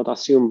test cannot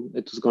assume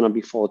it is going to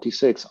be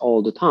 46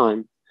 all the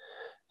time.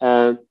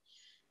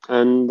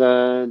 And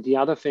the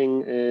other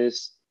thing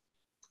is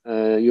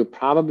you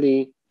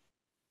probably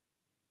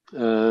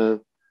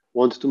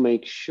want to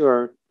make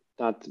sure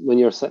that when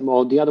you're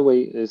well, the other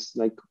way is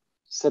like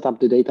set up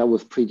the data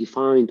with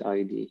predefined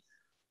ID.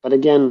 But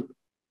again,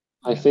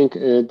 I think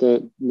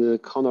the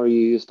Connor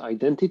used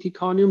identity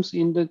columns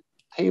in the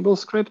table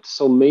script,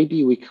 so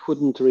maybe we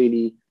couldn't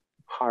really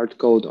hard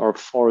code or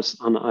force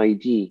an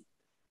ID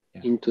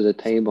into the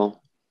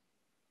table.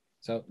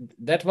 So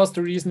that was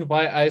the reason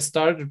why I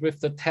started with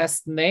the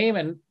test name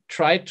and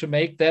tried to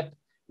make that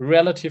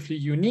relatively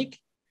unique.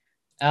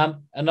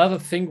 Another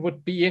thing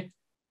would be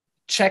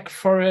check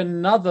for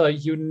another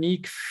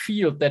unique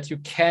field that you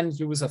can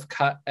use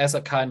as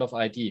a kind of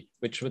ID,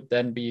 which would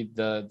then be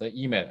the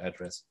email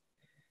address.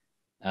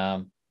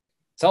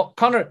 So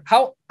Connor,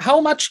 how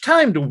much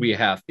time do we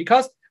have?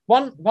 Because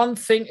one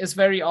thing is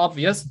very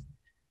obvious.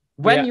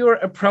 When you're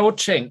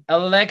approaching a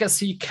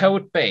legacy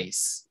code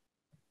base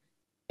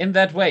in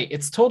that way,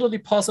 it's totally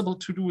possible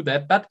to do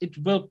that, but it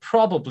will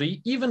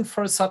probably, even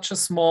for such a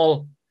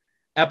small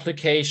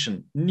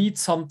application, need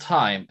some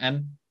time.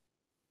 And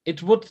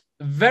it would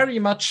very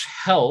much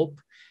help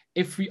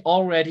if we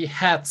already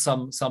had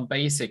some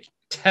basic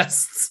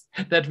tests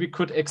that we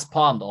could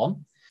expand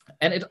on.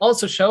 And it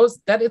also shows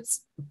that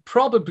it's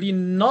probably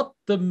not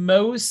the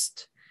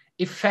most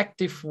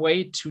effective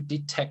way to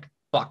detect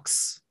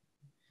bugs.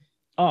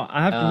 Oh,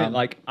 I have to admit,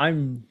 like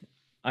I'm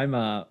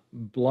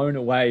blown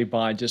away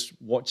by just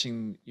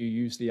watching you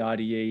use the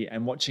IDE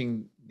and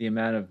watching the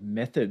amount of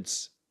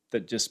methods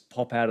that just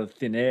pop out of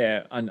thin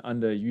air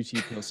under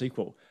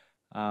utPLSQL.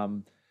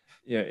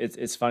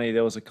 It's funny.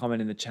 There was a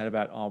comment in the chat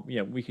about,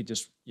 we could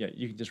just,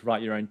 you could just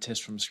write your own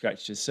test from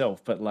scratch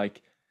yourself. But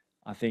like,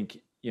 I think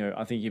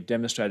you've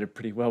demonstrated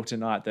pretty well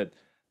tonight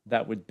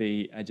that would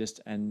be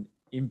just an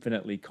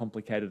infinitely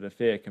complicated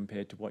affair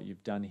compared to what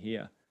you've done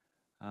here.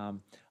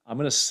 I'm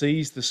going to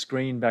seize the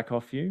screen back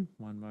off you.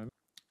 One moment.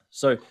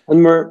 So,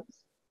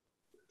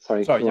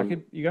 sorry,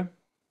 Jacek, you go.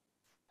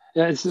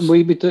 Yeah,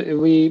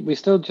 we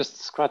still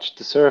just scratched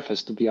the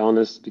surface, to be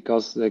honest,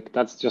 because like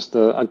that's just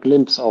a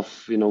glimpse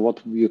of what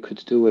you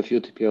could do with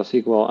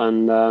utPLSQL.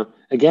 And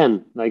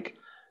again, like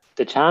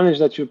the challenge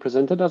that you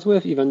presented us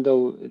with, even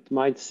though it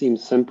might seem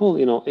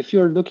simple, if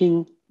you're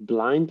looking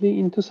blindly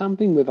into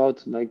something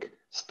without like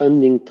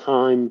spending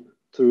time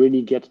to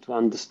really get to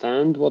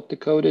understand what the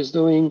code is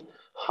doing,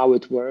 how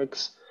it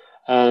works,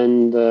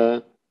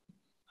 and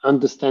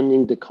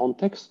understanding the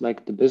context,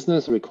 like the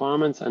business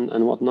requirements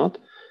and whatnot.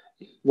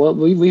 Well,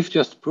 we've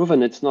just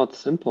proven it's not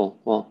simple.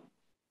 Well,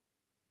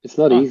 it's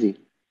not easy.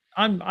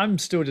 I'm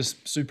still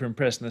just super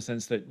impressed in the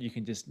sense that you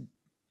can just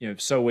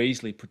so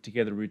easily put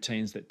together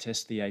routines that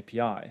test the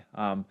API.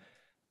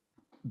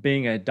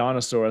 Being a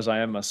dinosaur as I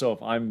am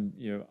myself, I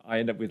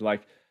end up with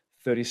like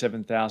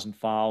 37,000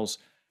 files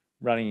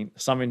running,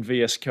 some in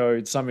VS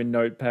Code, some in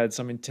Notepad,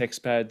 some in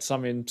TextPad,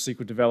 some in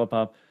SQL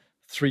Developer.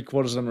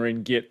 3/4 of them are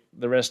in Git.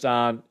 The rest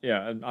aren't.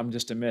 I'm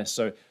just a mess.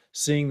 So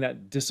seeing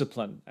that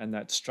discipline and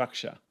that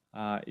structure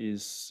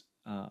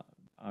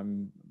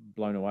I'm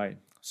blown away.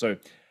 So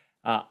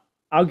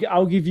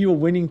I'll give you a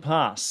winning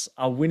pass.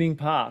 I'll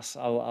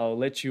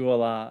let you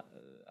all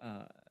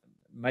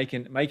make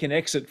an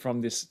exit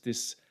from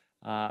this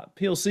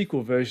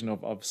PL/SQL version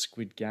of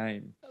Squid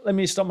Game. Let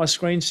me stop my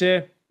screen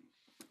share.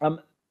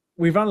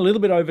 We've run a little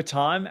bit over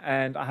time,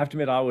 and I have to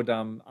admit I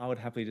would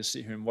happily just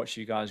sit here and watch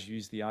you guys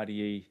use the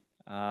IDE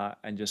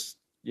and just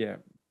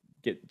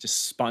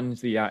sponge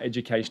the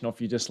education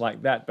off you just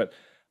like that. But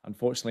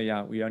unfortunately,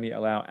 we only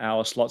allow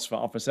hour slots for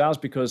office hours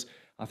because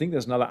I think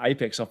there's another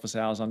Apex office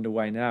hours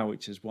underway now,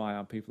 which is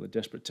why people are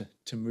desperate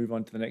to move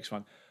on to the next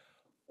one.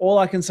 All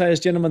I can say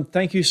is, gentlemen,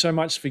 thank you so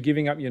much for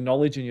giving up your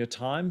knowledge and your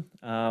time.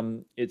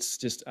 It's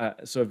just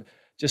sort of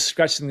just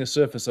scratching the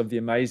surface of the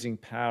amazing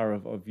power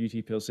of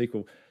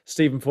utPLSQL.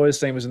 Stephen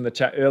Feuerstein was in the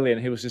chat earlier,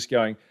 and he was just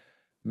going,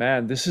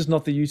 man, this is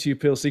not the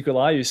utPLSQL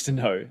I used to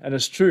know. And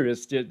it's true,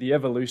 it's the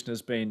evolution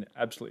has been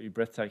absolutely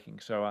breathtaking.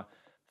 So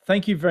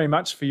thank you very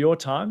much for your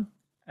time.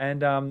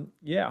 And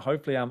yeah,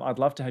 hopefully I'd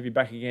love to have you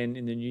back again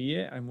in the new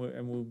year, and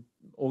we'll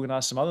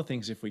organize some other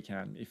things if we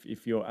can,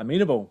 if you're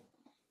amenable.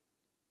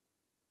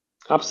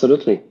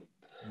 Absolutely.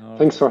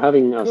 Thanks for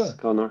having us, cool.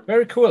 Connor.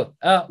 Very cool.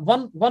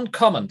 One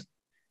comment.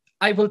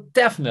 I will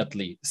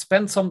definitely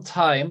spend some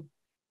time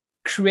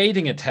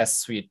creating a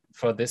test suite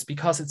for this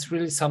because it's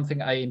really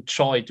something I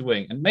enjoy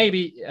doing. And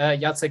maybe,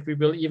 Jacek, we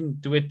will even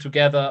do it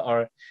together,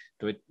 or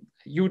do it.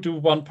 You do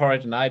one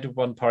part and I do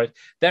one part.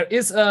 There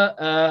is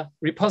a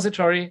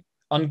repository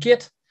on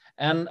Git,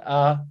 and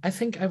I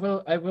think I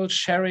will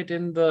share it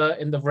in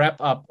the wrap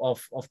up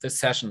of this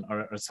session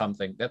or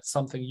something. That's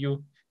something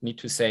you need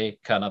to say,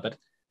 Connor, but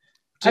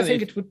I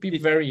think it would be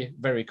very,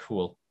 very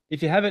cool.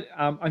 If you have it,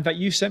 in fact,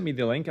 you sent me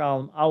the link.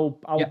 I'll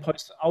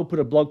put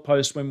a blog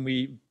post when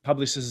we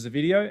publish this as a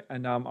video,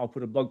 and I'll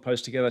put a blog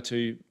post together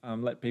to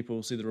let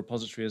people see the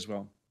repository as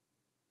well.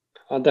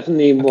 I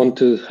definitely want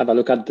to have a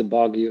look at the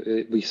bug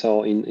we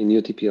saw in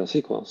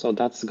utPLSQL. So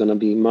that's going to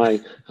be my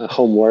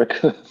homework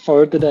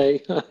for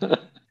today. No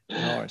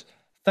worries.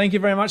 Thank you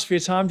very much for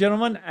your time,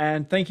 gentlemen,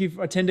 and thank you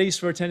for attendees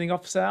for attending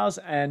office hours.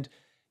 And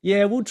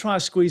yeah, we'll try to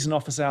squeeze an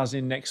office hours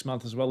in next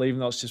month as well,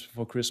 even though it's just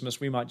before Christmas.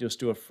 We might just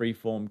do a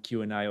free-form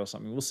Q&A or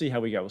something. We'll see how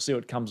we go. We'll see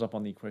what comes up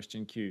on the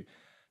question queue.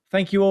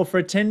 Thank you all for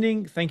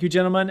attending. Thank you,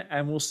 gentlemen,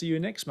 and we'll see you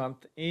next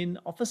month in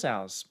office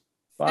hours.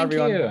 Bye,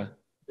 everyone. Thank you.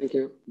 Thank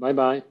you.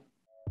 Bye-bye.